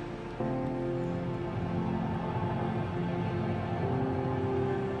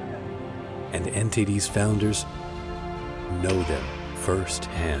 And NTD's founders know them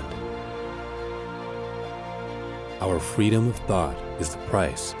firsthand. Our freedom of thought is the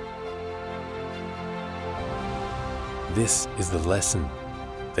price. This is the lesson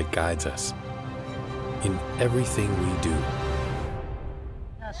that guides us in everything we do.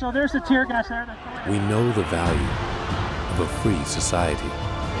 Yeah, so there's the tear gas there. We know the value of a free society.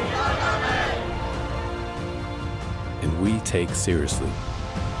 And we take seriously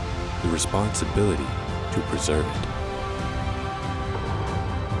the responsibility to preserve it.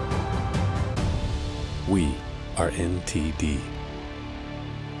 We are NTD.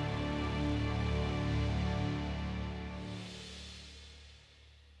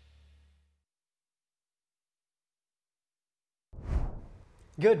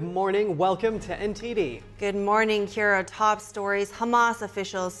 Good morning. Welcome to NTD. Good morning. Here are top stories. Hamas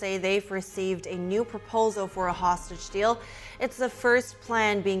officials say they've received a new proposal for a hostage deal. It's the first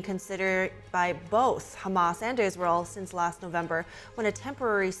plan being considered by both Hamas and Israel since last November, when a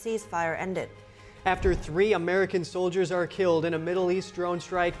temporary ceasefire ended. After 3 American soldiers are killed in a Middle East drone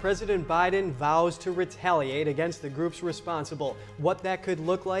strike, President Biden vows to retaliate against the groups responsible. What that could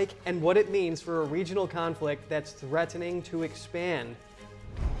look like and what it means for a regional conflict that's threatening to expand.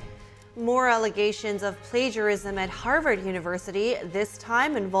 More allegations of plagiarism at Harvard University, this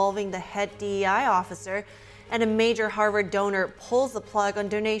time involving the head DEI officer, and a major Harvard donor pulls the plug on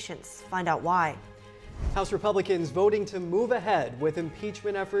donations. Find out why. House Republicans voting to move ahead with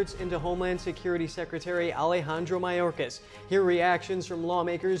impeachment efforts into Homeland Security Secretary Alejandro Mayorkas. Hear reactions from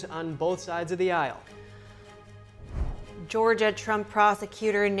lawmakers on both sides of the aisle. Georgia Trump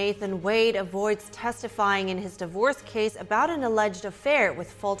prosecutor Nathan Wade avoids testifying in his divorce case about an alleged affair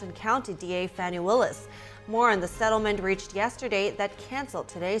with Fulton County DA Fannie Willis. More on the settlement reached yesterday that canceled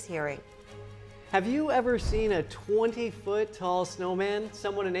today's hearing. Have you ever seen a 20-foot tall snowman?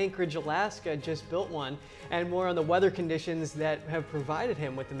 Someone in Anchorage, Alaska just built one, and more on the weather conditions that have provided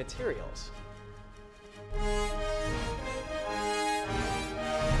him with the materials.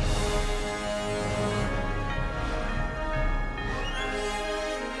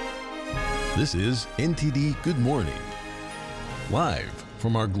 This is NTD Good Morning. Live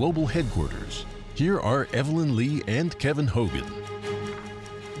from our global headquarters, here are Evelyn Lee and Kevin Hogan.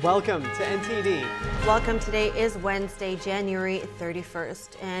 Welcome to NTD. Welcome. Today is Wednesday, January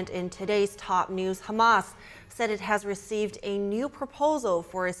 31st. And in today's top news, Hamas said it has received a new proposal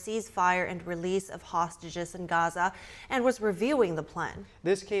for a ceasefire and release of hostages in Gaza and was reviewing the plan.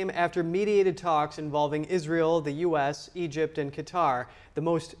 This came after mediated talks involving Israel, the U.S., Egypt, and Qatar, the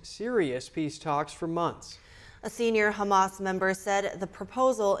most serious peace talks for months. A senior Hamas member said the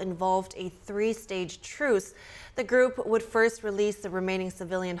proposal involved a three-stage truce. The group would first release the remaining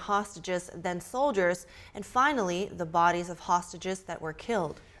civilian hostages, then soldiers, and finally the bodies of hostages that were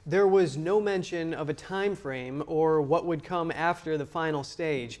killed. There was no mention of a time frame or what would come after the final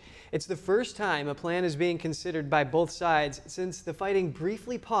stage. It's the first time a plan is being considered by both sides since the fighting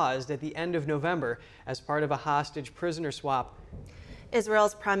briefly paused at the end of November as part of a hostage prisoner swap.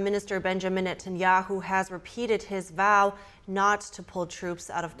 Israel's Prime Minister Benjamin Netanyahu has repeated his vow not to pull troops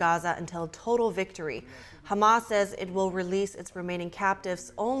out of Gaza until total victory. Hamas says it will release its remaining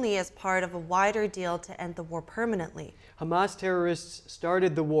captives only as part of a wider deal to end the war permanently. Hamas terrorists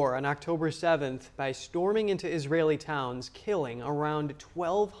started the war on October 7th by storming into Israeli towns, killing around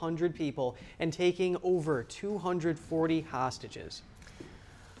 1,200 people and taking over 240 hostages.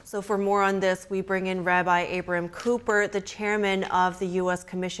 So for more on this, we bring in Rabbi Abram Cooper, the chairman of the U.S.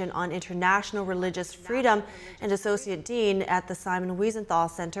 Commission on International Religious Freedom and associate dean at the Simon Wiesenthal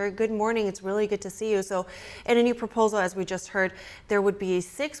Center. Good morning. It's really good to see you. So in a new proposal, as we just heard, there would be a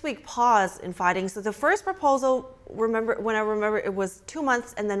 6-week pause in fighting. So the first proposal, remember, it was 2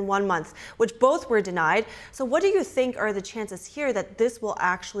 months and then 1 month, which both were denied. So what do you think are the chances here that this will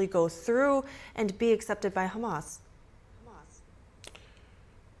actually go through and be accepted by Hamas?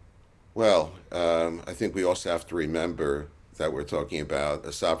 Well, I think we also have to remember that we're talking about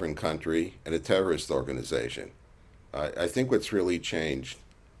a sovereign country and a terrorist organization. I think what's really changed,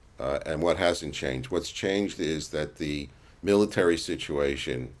 and what hasn't changed, what's changed is that the military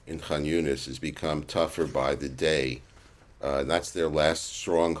situation in Khan Yunis has become tougher by the day. That's their last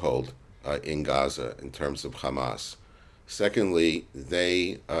stronghold in Gaza in terms of Hamas. Secondly,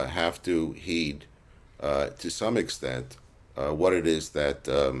 they have to heed, to some extent, what it is that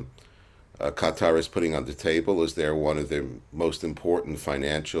Qatar is putting on the table, as they're one of their most important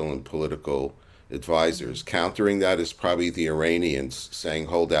financial and political advisors. Countering that is probably the Iranians saying,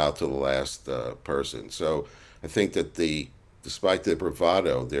 hold out to the last person. So I think that despite the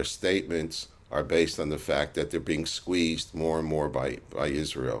bravado, their statements are based on the fact that they're being squeezed more and more by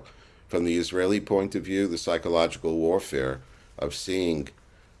Israel. From the Israeli point of view, the psychological warfare of seeing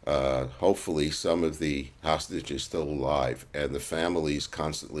hopefully some of the hostages still alive and the families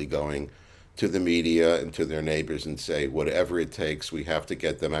constantly going to the media and to their neighbors and say, whatever it takes, we have to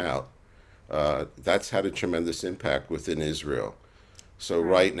get them out. That's had a tremendous impact within Israel. So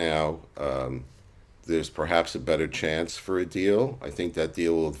right now, there's perhaps a better chance for a deal. I think that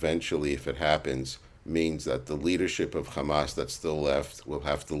deal will eventually, if it happens, means that the leadership of Hamas that's still left will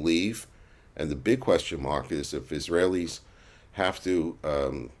have to leave. And the big question mark is if Israelis have to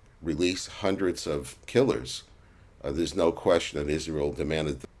release hundreds of killers, there's no question that Israel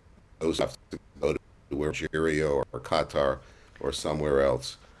demanded those have to go to Algeria or Qatar or somewhere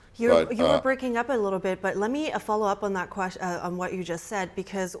else. You were breaking up a little bit, but let me follow up on that question, on what you just said,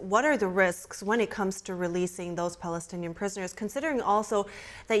 because what are the risks when it comes to releasing those Palestinian prisoners, considering also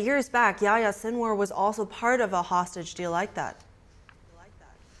that years back, Yahya Sinwar was also part of a hostage deal like that?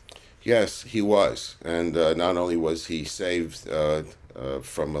 Yes, he was. And not only was he saved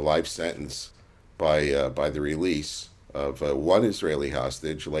from a life sentence by the release of one Israeli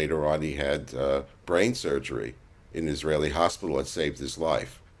hostage, later on he had brain surgery in an Israeli hospital that saved his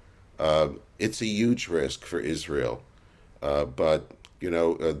life. It's a huge risk for Israel, but you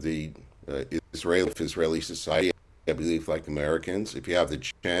know, the Israeli society, I believe, like Americans, if you have the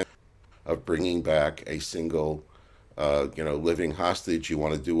chance of bringing back a single, living hostage, you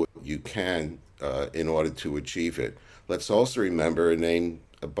want to do what you can in order to achieve it. Let's also remember a name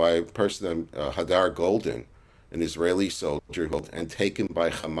by a person, Hadar Golden, an Israeli soldier, and taken by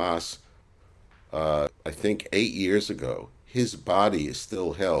Hamas, I think 8 years ago. His body is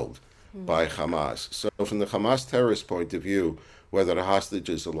still held by Hamas. So from the Hamas terrorist point of view, whether the hostage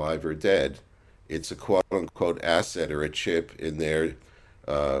is alive or dead, it's a quote-unquote asset or a chip in their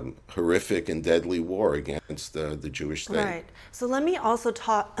horrific and deadly war against the Jewish state. Right. So let me also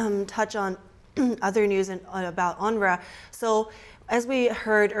touch on other news about UNRWA. So as we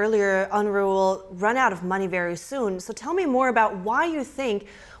heard earlier, UNRWA will run out of money very soon. So tell me more about why you think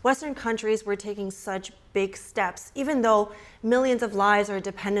Western countries were taking such big steps, even though millions of lives are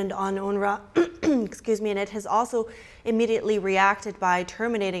dependent on UNRWA, excuse me, and it has also immediately reacted by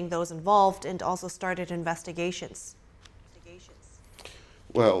terminating those involved and also started investigations.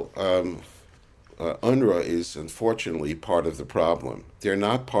 Well, UNRWA is unfortunately part of the problem. They're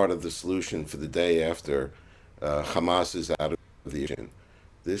not part of the solution for the day after Hamas is out of the region.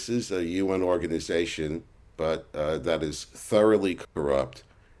 This is a UN organization, but that is thoroughly corrupt.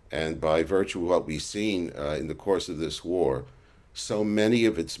 And by virtue of what we've seen in the course of this war, so many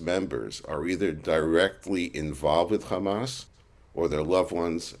of its members are either directly involved with Hamas or their loved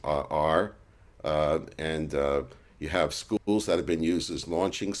ones are. You have schools that have been used as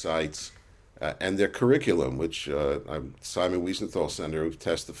launching sites, and their curriculum, which I'm Simon Wiesenthal Senator, who've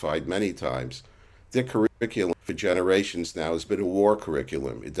testified many times, their curriculum for generations now has been a war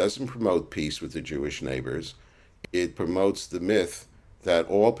curriculum. It doesn't promote peace with the Jewish neighbors. It promotes the myth that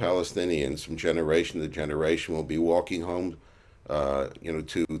all Palestinians from generation to generation will be walking home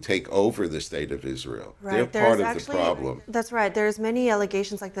to take over the state of Israel. Right. They're part of the problem. That's right. There's many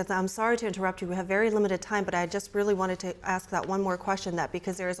allegations like that. I'm sorry to interrupt you. We have very limited time, but I just really wanted to ask that one more question, that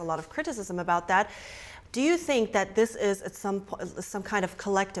because there is a lot of criticism about that. Do you think that this is some kind of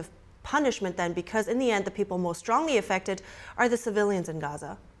collective punishment then, because in the end the people most strongly affected are the civilians in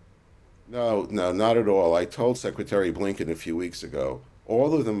Gaza? No, not at all. I told Secretary Blinken a few weeks ago,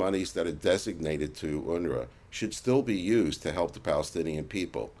 all of the monies that are designated to UNRWA should still be used to help the Palestinian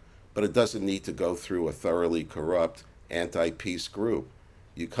people, but it doesn't need to go through a thoroughly corrupt anti-peace group.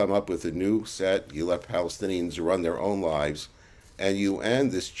 You come up with a new set, you let Palestinians run their own lives, and you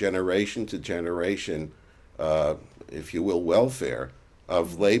end this generation to generation, if you will, welfare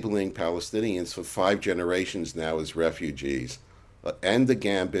of labeling Palestinians for 5 generations now as refugees. End the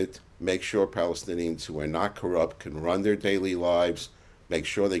gambit, make sure Palestinians who are not corrupt can run their daily lives, make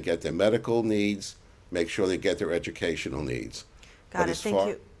sure they get their medical needs, make sure they get their educational needs. Got it. Thank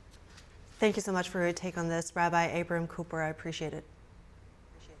you. Thank you so much for your take on this, Rabbi Abram Cooper. I appreciate it.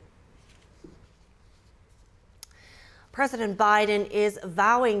 President Biden is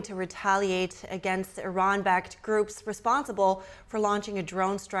vowing to retaliate against Iran-backed groups responsible for launching a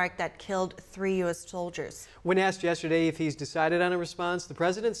drone strike that killed 3 U.S. soldiers. When asked yesterday if he's decided on a response, the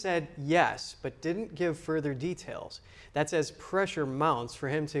president said yes, but didn't give further details. That's as pressure mounts for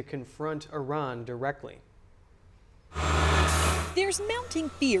him to confront Iran directly. There's mounting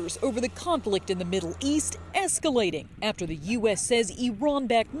fears over the conflict in the Middle East escalating after the U.S. says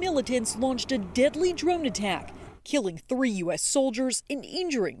Iran-backed militants launched a deadly drone attack, killing 3 U.S. soldiers and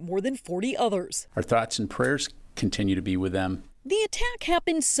injuring more than 40 others. Our thoughts and prayers continue to be with them. The attack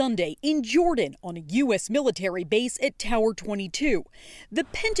happened Sunday in Jordan on a U.S. military base at Tower 22. The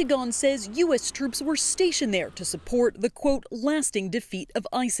Pentagon says U.S. troops were stationed there to support the, quote, lasting defeat of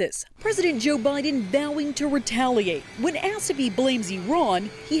ISIS. President Joe Biden vowing to retaliate. When asked if he blames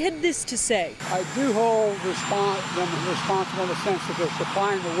Iran, he had this to say. I do hold them responsible in the sense that they're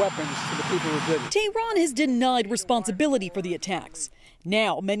supplying the weapons to the people who did it. Tehran has denied responsibility for the attacks.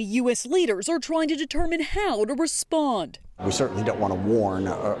 Now, many U.S. leaders are trying to determine how to respond. We certainly don't want to warn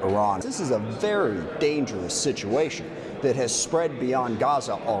Iran. This is a very dangerous situation that has spread beyond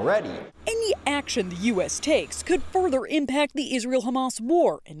Gaza already. Any action the U.S. takes could further impact the Israel-Hamas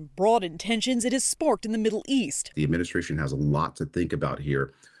war and broaden tensions it has sparked in the Middle East. The administration has a lot to think about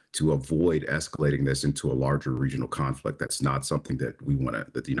here to avoid escalating this into a larger regional conflict. That's not something that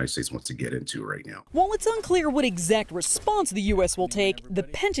that the United States wants to get into right now. While it's unclear what exact response the U.S. will take, the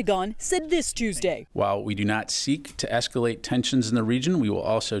Pentagon said this Tuesday. While we do not seek to escalate tensions in the region, we will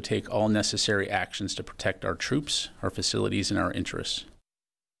also take all necessary actions to protect our troops, our facilities, and our interests.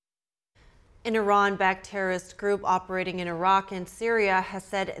 An Iran-backed terrorist group operating in Iraq and Syria has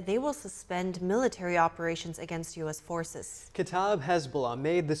said they will suspend military operations against U.S. forces. Kataib Hezbollah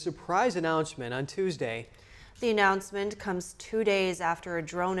made the surprise announcement on Tuesday. The announcement comes 2 days after a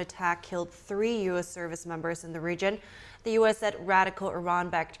drone attack killed 3 U.S. service members in the region. The U.S. said radical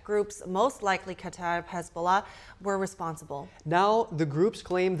Iran-backed groups, most likely Kataib Hezbollah, were responsible. Now, the groups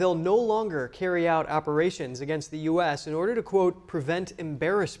claim they'll no longer carry out operations against the U.S. in order to, quote, prevent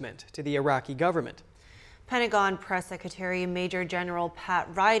embarrassment to the Iraqi government. Pentagon Press Secretary Major General Pat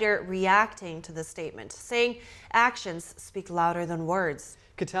Ryder reacting to the statement, saying actions speak louder than words.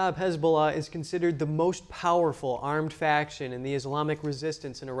 Kataib Hezbollah is considered the most powerful armed faction in the Islamic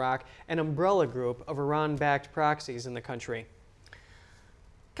resistance in Iraq, an umbrella group of Iran-backed proxies in the country.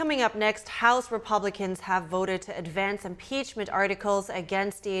 Coming up next, House Republicans have voted to advance impeachment articles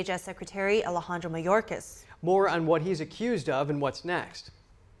against DHS Secretary Alejandro Mayorkas. More on what he's accused of and what's next.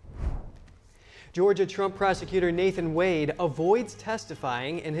 Georgia Trump prosecutor Nathan Wade avoids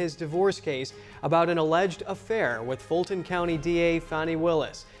testifying in his divorce case about an alleged affair with Fulton County DA Fani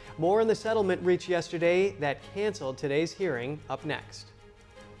Willis. More on the settlement reached yesterday that canceled today's hearing, up next.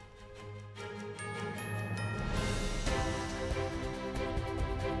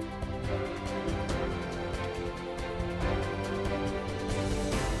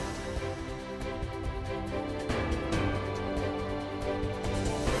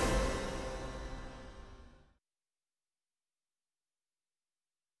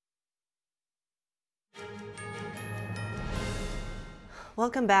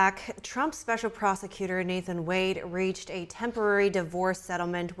 Welcome back. Trump's special prosecutor Nathan Wade reached a temporary divorce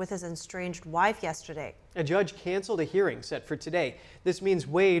settlement with his estranged wife yesterday. A judge canceled a hearing set for today. This means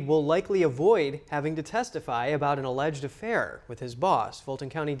Wade will likely avoid having to testify about an alleged affair with his boss, Fulton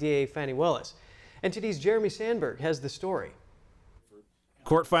County DA Fani Willis. NTD's Jeremy Sandberg has the story.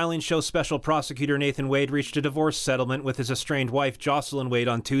 Court filings show special prosecutor Nathan Wade reached a divorce settlement with his estranged wife Jocelyn Wade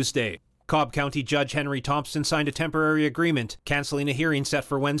on Tuesday. Cobb County Judge Henry Thompson signed a temporary agreement, canceling a hearing set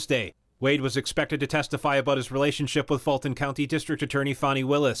for Wednesday. Wade was expected to testify about his relationship with Fulton County District Attorney Fani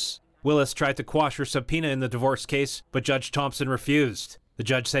Willis. Willis tried to quash her subpoena in the divorce case, but Judge Thompson refused. The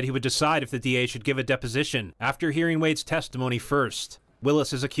judge said he would decide if the DA should give a deposition after hearing Wade's testimony first.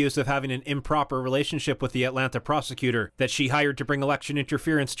 Willis is accused of having an improper relationship with the Atlanta prosecutor that she hired to bring election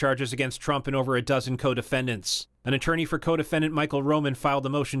interference charges against Trump and over a dozen co-defendants. An attorney for co-defendant Michael Roman filed a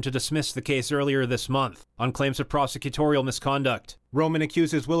motion to dismiss the case earlier this month on claims of prosecutorial misconduct. Roman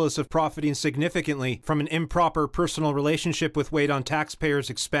accuses Willis of profiting significantly from an improper personal relationship with Wade on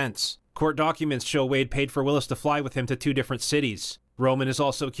taxpayers' expense. Court documents show Wade paid for Willis to fly with him to 2 different cities. Roman is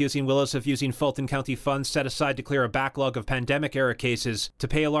also accusing Willis of using Fulton County funds set aside to clear a backlog of pandemic-era cases to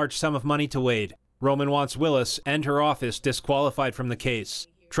pay a large sum of money to Wade. Roman wants Willis and her office disqualified from the case.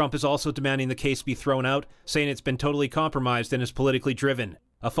 Trump is also demanding the case be thrown out, saying it's been totally compromised and is politically driven.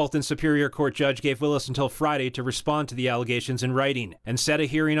 A Fulton Superior Court judge gave Willis until Friday to respond to the allegations in writing and set a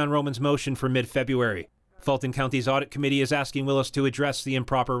hearing on Roman's motion for mid-February. Fulton County's audit committee is asking Willis to address the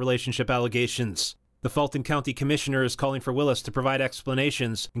improper relationship allegations. The Fulton County Commissioner is calling for Willis to provide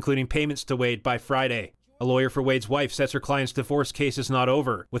explanations, including payments to Wade, by Friday. A lawyer for Wade's wife says her client's divorce case is not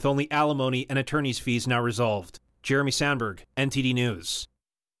over, with only alimony and attorney's fees now resolved. Jeremy Sandberg, NTD News.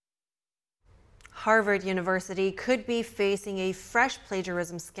 Harvard University could be facing a fresh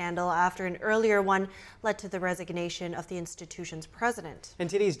plagiarism scandal after an earlier one led to the resignation of the institution's president.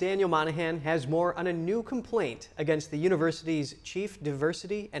 NTD's Daniel Monahan has more on a new complaint against the university's chief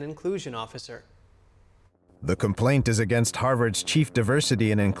diversity and inclusion officer. The complaint is against Harvard's Chief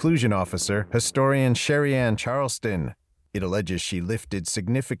Diversity and Inclusion Officer, historian Sherry-Ann Charleston. It alleges she lifted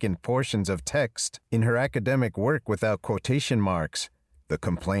significant portions of text in her academic work without quotation marks. The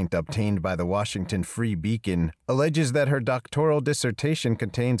complaint obtained by the Washington Free Beacon alleges that her doctoral dissertation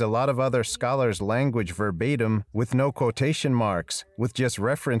contains a lot of other scholars' language verbatim with no quotation marks, with just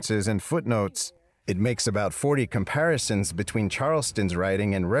references and footnotes. It makes about 40 comparisons between Charleston's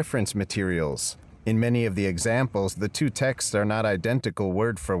writing and reference materials. In many of the examples, the 2 texts are not identical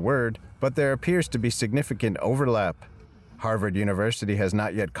word for word, but there appears to be significant overlap. Harvard University has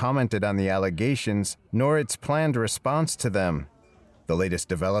not yet commented on the allegations, nor its planned response to them. The latest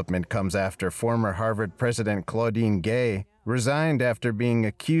development comes after former Harvard President Claudine Gay resigned after being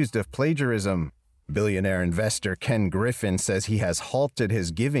accused of plagiarism. Billionaire investor Ken Griffin says he has halted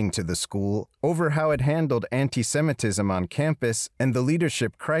his giving to the school over how it handled anti-Semitism on campus and the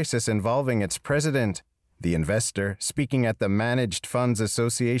leadership crisis involving its president. The investor, speaking at the Managed Funds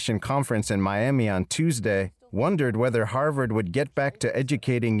Association conference in Miami on Tuesday, wondered whether Harvard would get back to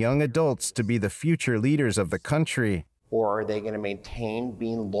educating young adults to be the future leaders of the country. Or are they going to maintain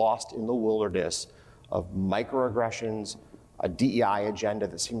being lost in the wilderness of microaggressions, a DEI agenda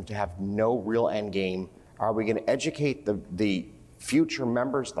that seems to have no real end game? Are we going to educate the future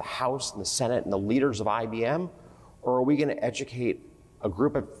members of the House and the Senate and the leaders of IBM? Or are we going to educate a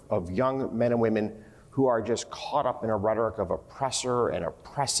group of young men and women who are just caught up in a rhetoric of oppressor and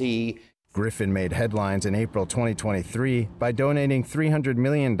oppressee? Griffin made headlines in April 2023 by donating $300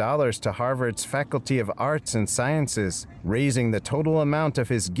 million to Harvard's Faculty of Arts and Sciences, raising the total amount of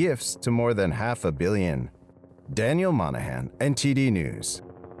his gifts to more than $500 million. Daniel Monahan, NTD News.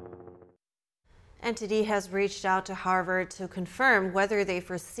 NTD has reached out to Harvard to confirm whether they've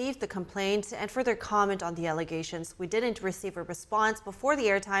received the complaint and further comment on the allegations. We didn't receive a response before the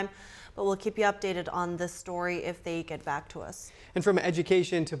airtime, but we'll keep you updated on this story if they get back to us. And from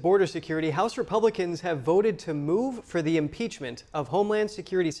education to border security, House Republicans have voted to move for the impeachment of Homeland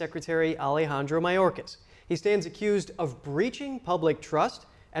Security Secretary Alejandro Mayorkas. He stands accused of breaching public trust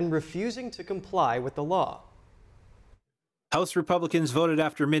and refusing to comply with the law. House Republicans voted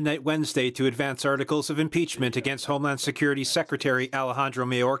after midnight Wednesday to advance articles of impeachment against Homeland Security Secretary Alejandro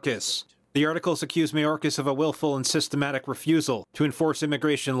Mayorkas. The articles accuse Mayorkas of a willful and systematic refusal to enforce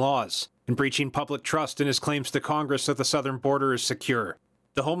immigration laws and breaching public trust in his claims to Congress that the southern border is secure.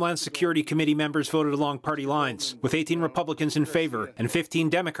 The Homeland Security Committee members voted along party lines, with 18 Republicans in favor and 15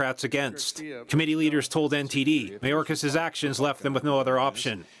 Democrats against. Committee leaders told NTD Mayorkas' actions left them with no other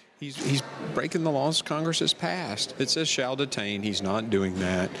option. He's breaking the laws Congress has passed. It says shall detain. He's not doing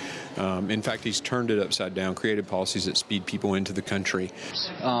that. In fact, he's turned it upside down, created policies that speed people into the country.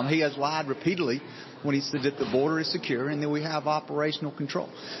 He has lied repeatedly when he said that the border is secure and that we have operational control.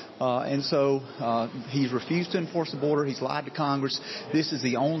 And so he's refused to enforce the border. He's lied to Congress. This is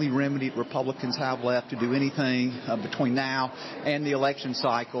the only remedy Republicans have left to do anything between now and the election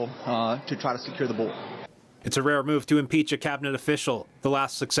cycle to try to secure the border. It's a rare move to impeach a cabinet official. The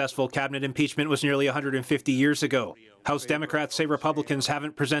last successful cabinet impeachment was nearly 150 years ago. House Democrats say Republicans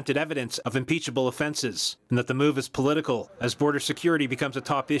haven't presented evidence of impeachable offenses, and that the move is political, as border security becomes a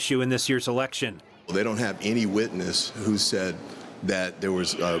top issue in this year's election. They don't have any witness who said that there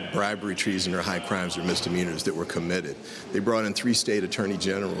was bribery, treason, or high crimes or misdemeanors that were committed. They brought in 3 state attorney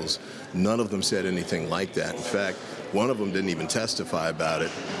generals. None of them said anything like that. In fact, one of them didn't even testify about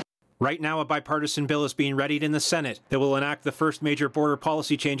it. Right now, a bipartisan bill is being readied in the Senate that will enact the first major border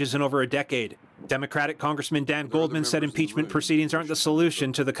policy changes in over a decade. Democratic Congressman Dan Goldman said impeachment proceedings aren't the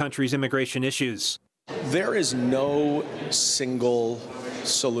solution to the country's immigration issues. There is no single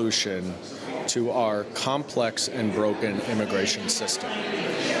solution to our complex and broken immigration system.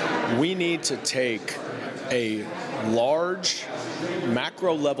 We need to take a large,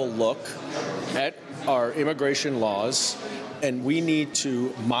 macro-level look at our immigration laws, and we need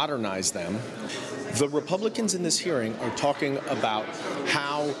to modernize them. The Republicans in this hearing are talking about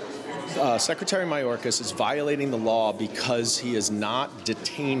how Secretary Mayorkas is violating the law because he is not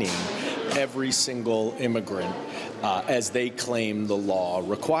detaining every single immigrant as they claim the law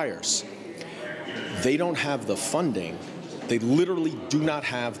requires. They don't have the funding. They literally do not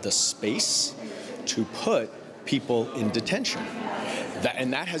have the space to put people in detention.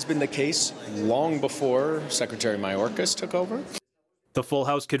 And that has been the case long before Secretary Mayorkas took over. The full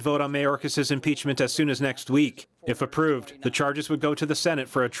House could vote on Mayorkas' impeachment as soon as next week. If approved, the charges would go to the Senate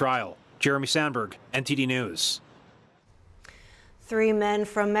for a trial. Jeremy Sandberg, NTD News. 3 men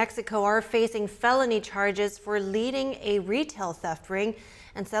from Mexico are facing felony charges for leading a retail theft ring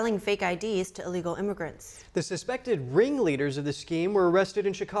and selling fake IDs to illegal immigrants. The suspected ringleaders of the scheme were arrested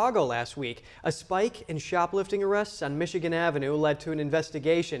in Chicago last week. A spike in shoplifting arrests on Michigan Avenue led to an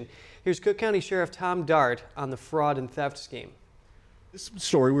investigation. Here's Cook County Sheriff Tom Dart on the fraud and theft scheme. This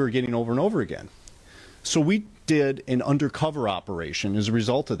story we were getting over and over again. So we did an undercover operation as a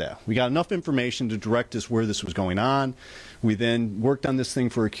result of that. We got enough information to direct us where this was going on. We then worked on this thing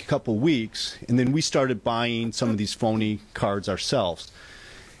for a couple weeks, and then we started buying some of these phony cards ourselves.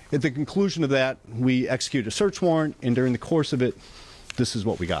 At the conclusion of that, we executed a search warrant, and during the course of it, this is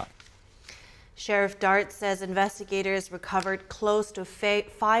what we got. Sheriff Dart says investigators recovered close to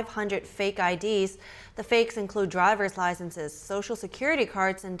 500 fake IDs. The fakes include driver's licenses, social security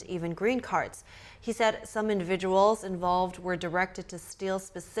cards, and even green cards. He said some individuals involved were directed to steal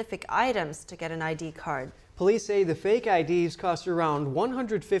specific items to get an ID card. Police say the fake IDs cost around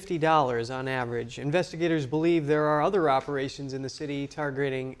 $150 on average. Investigators believe there are other operations in the city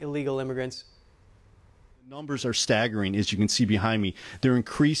targeting illegal immigrants. The numbers are staggering, as you can see behind me. They're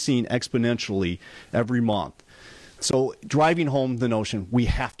increasing exponentially every month. So driving home the notion, we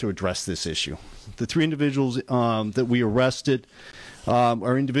have to address this issue. The 3 individuals that we arrested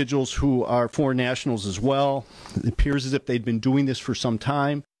are individuals who are foreign nationals as well. It appears as if they'd been doing this for some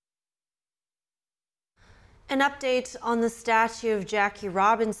time. An update on the statue of Jackie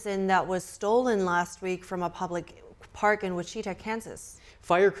Robinson that was stolen last week from a public park in Wichita, Kansas.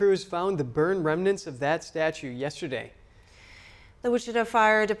 Fire crews found the burned remnants of that statue yesterday. The Wichita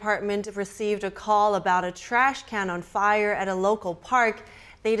Fire Department received a call about a trash can on fire at a local park.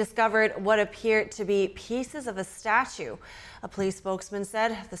 They discovered what appeared to be pieces of a statue. A police spokesman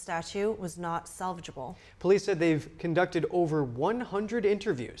said the statue was not salvageable. Police said they've conducted over 100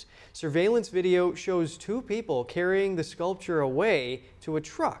 interviews. Surveillance video shows 2 people carrying the sculpture away to a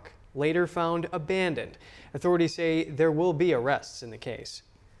truck, later found abandoned. Authorities say there will be arrests in the case.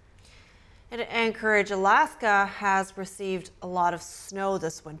 And Anchorage, Alaska has received a lot of snow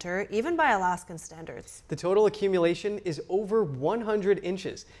this winter, even by Alaskan standards. The total accumulation is over 100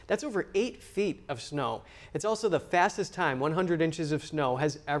 inches. That's over 8 feet of snow. It's also the fastest time 100 inches of snow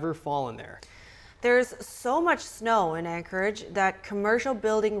has ever fallen there. There's so much snow in Anchorage that commercial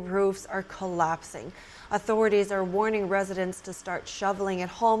building roofs are collapsing. Authorities are warning residents to start shoveling at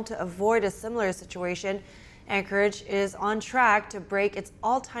home to avoid a similar situation. Anchorage is on track to break its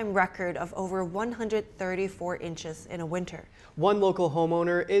all-time record of over 134 inches in a winter. One local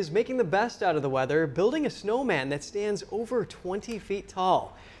homeowner is making the best out of the weather, building a snowman that stands over 20 feet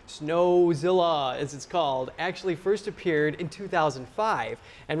tall. Snowzilla, as it's called, actually first appeared in 2005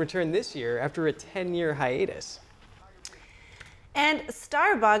 and returned this year after a 10-year hiatus. And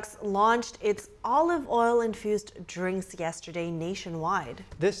Starbucks launched its olive oil-infused drinks yesterday nationwide.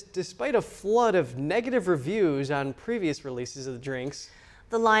 This despite a flood of negative reviews on previous releases of the drinks.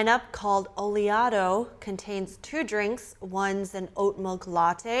 The lineup, called Oleato, contains 2 drinks. One's an oat milk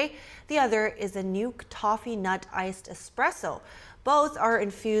latte. The other is a new toffee nut iced espresso. Both are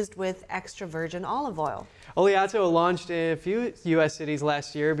infused with extra virgin olive oil. Oleato launched in a few U.S. cities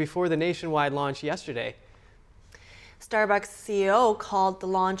last year before the nationwide launch yesterday. Starbucks CEO called the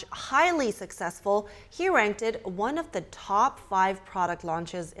launch highly successful. He ranked it one of the top 5 product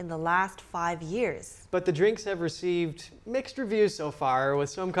launches in the last 5 years. But the drinks have received mixed reviews so far, with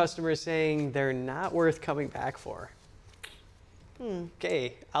some customers saying they're not worth coming back for.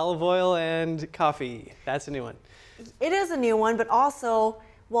 Okay, olive oil and coffee. That's a new one. It is a new one, but also,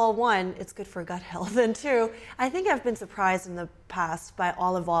 well, one, it's good for gut health, and 2, I think I've been surprised in the past by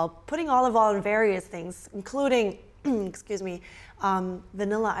olive oil, putting olive oil in various things, including excuse me,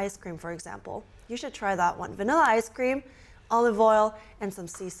 vanilla ice cream, for example. You should try that one. Vanilla ice cream, olive oil, and some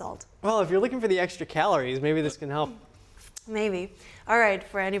sea salt. Well, if you're looking for the extra calories, maybe this can help. Maybe. All right,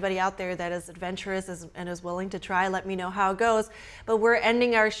 for anybody out there that is adventurous and is willing to try, let me know how it goes. But we're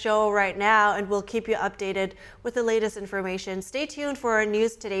ending our show right now, and we'll keep you updated with the latest information. Stay tuned for our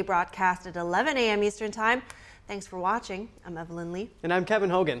News Today broadcast at 11 a.m. Eastern Time. Thanks for watching. I'm Evelyn Lee. And I'm Kevin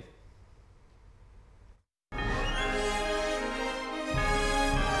Hogan.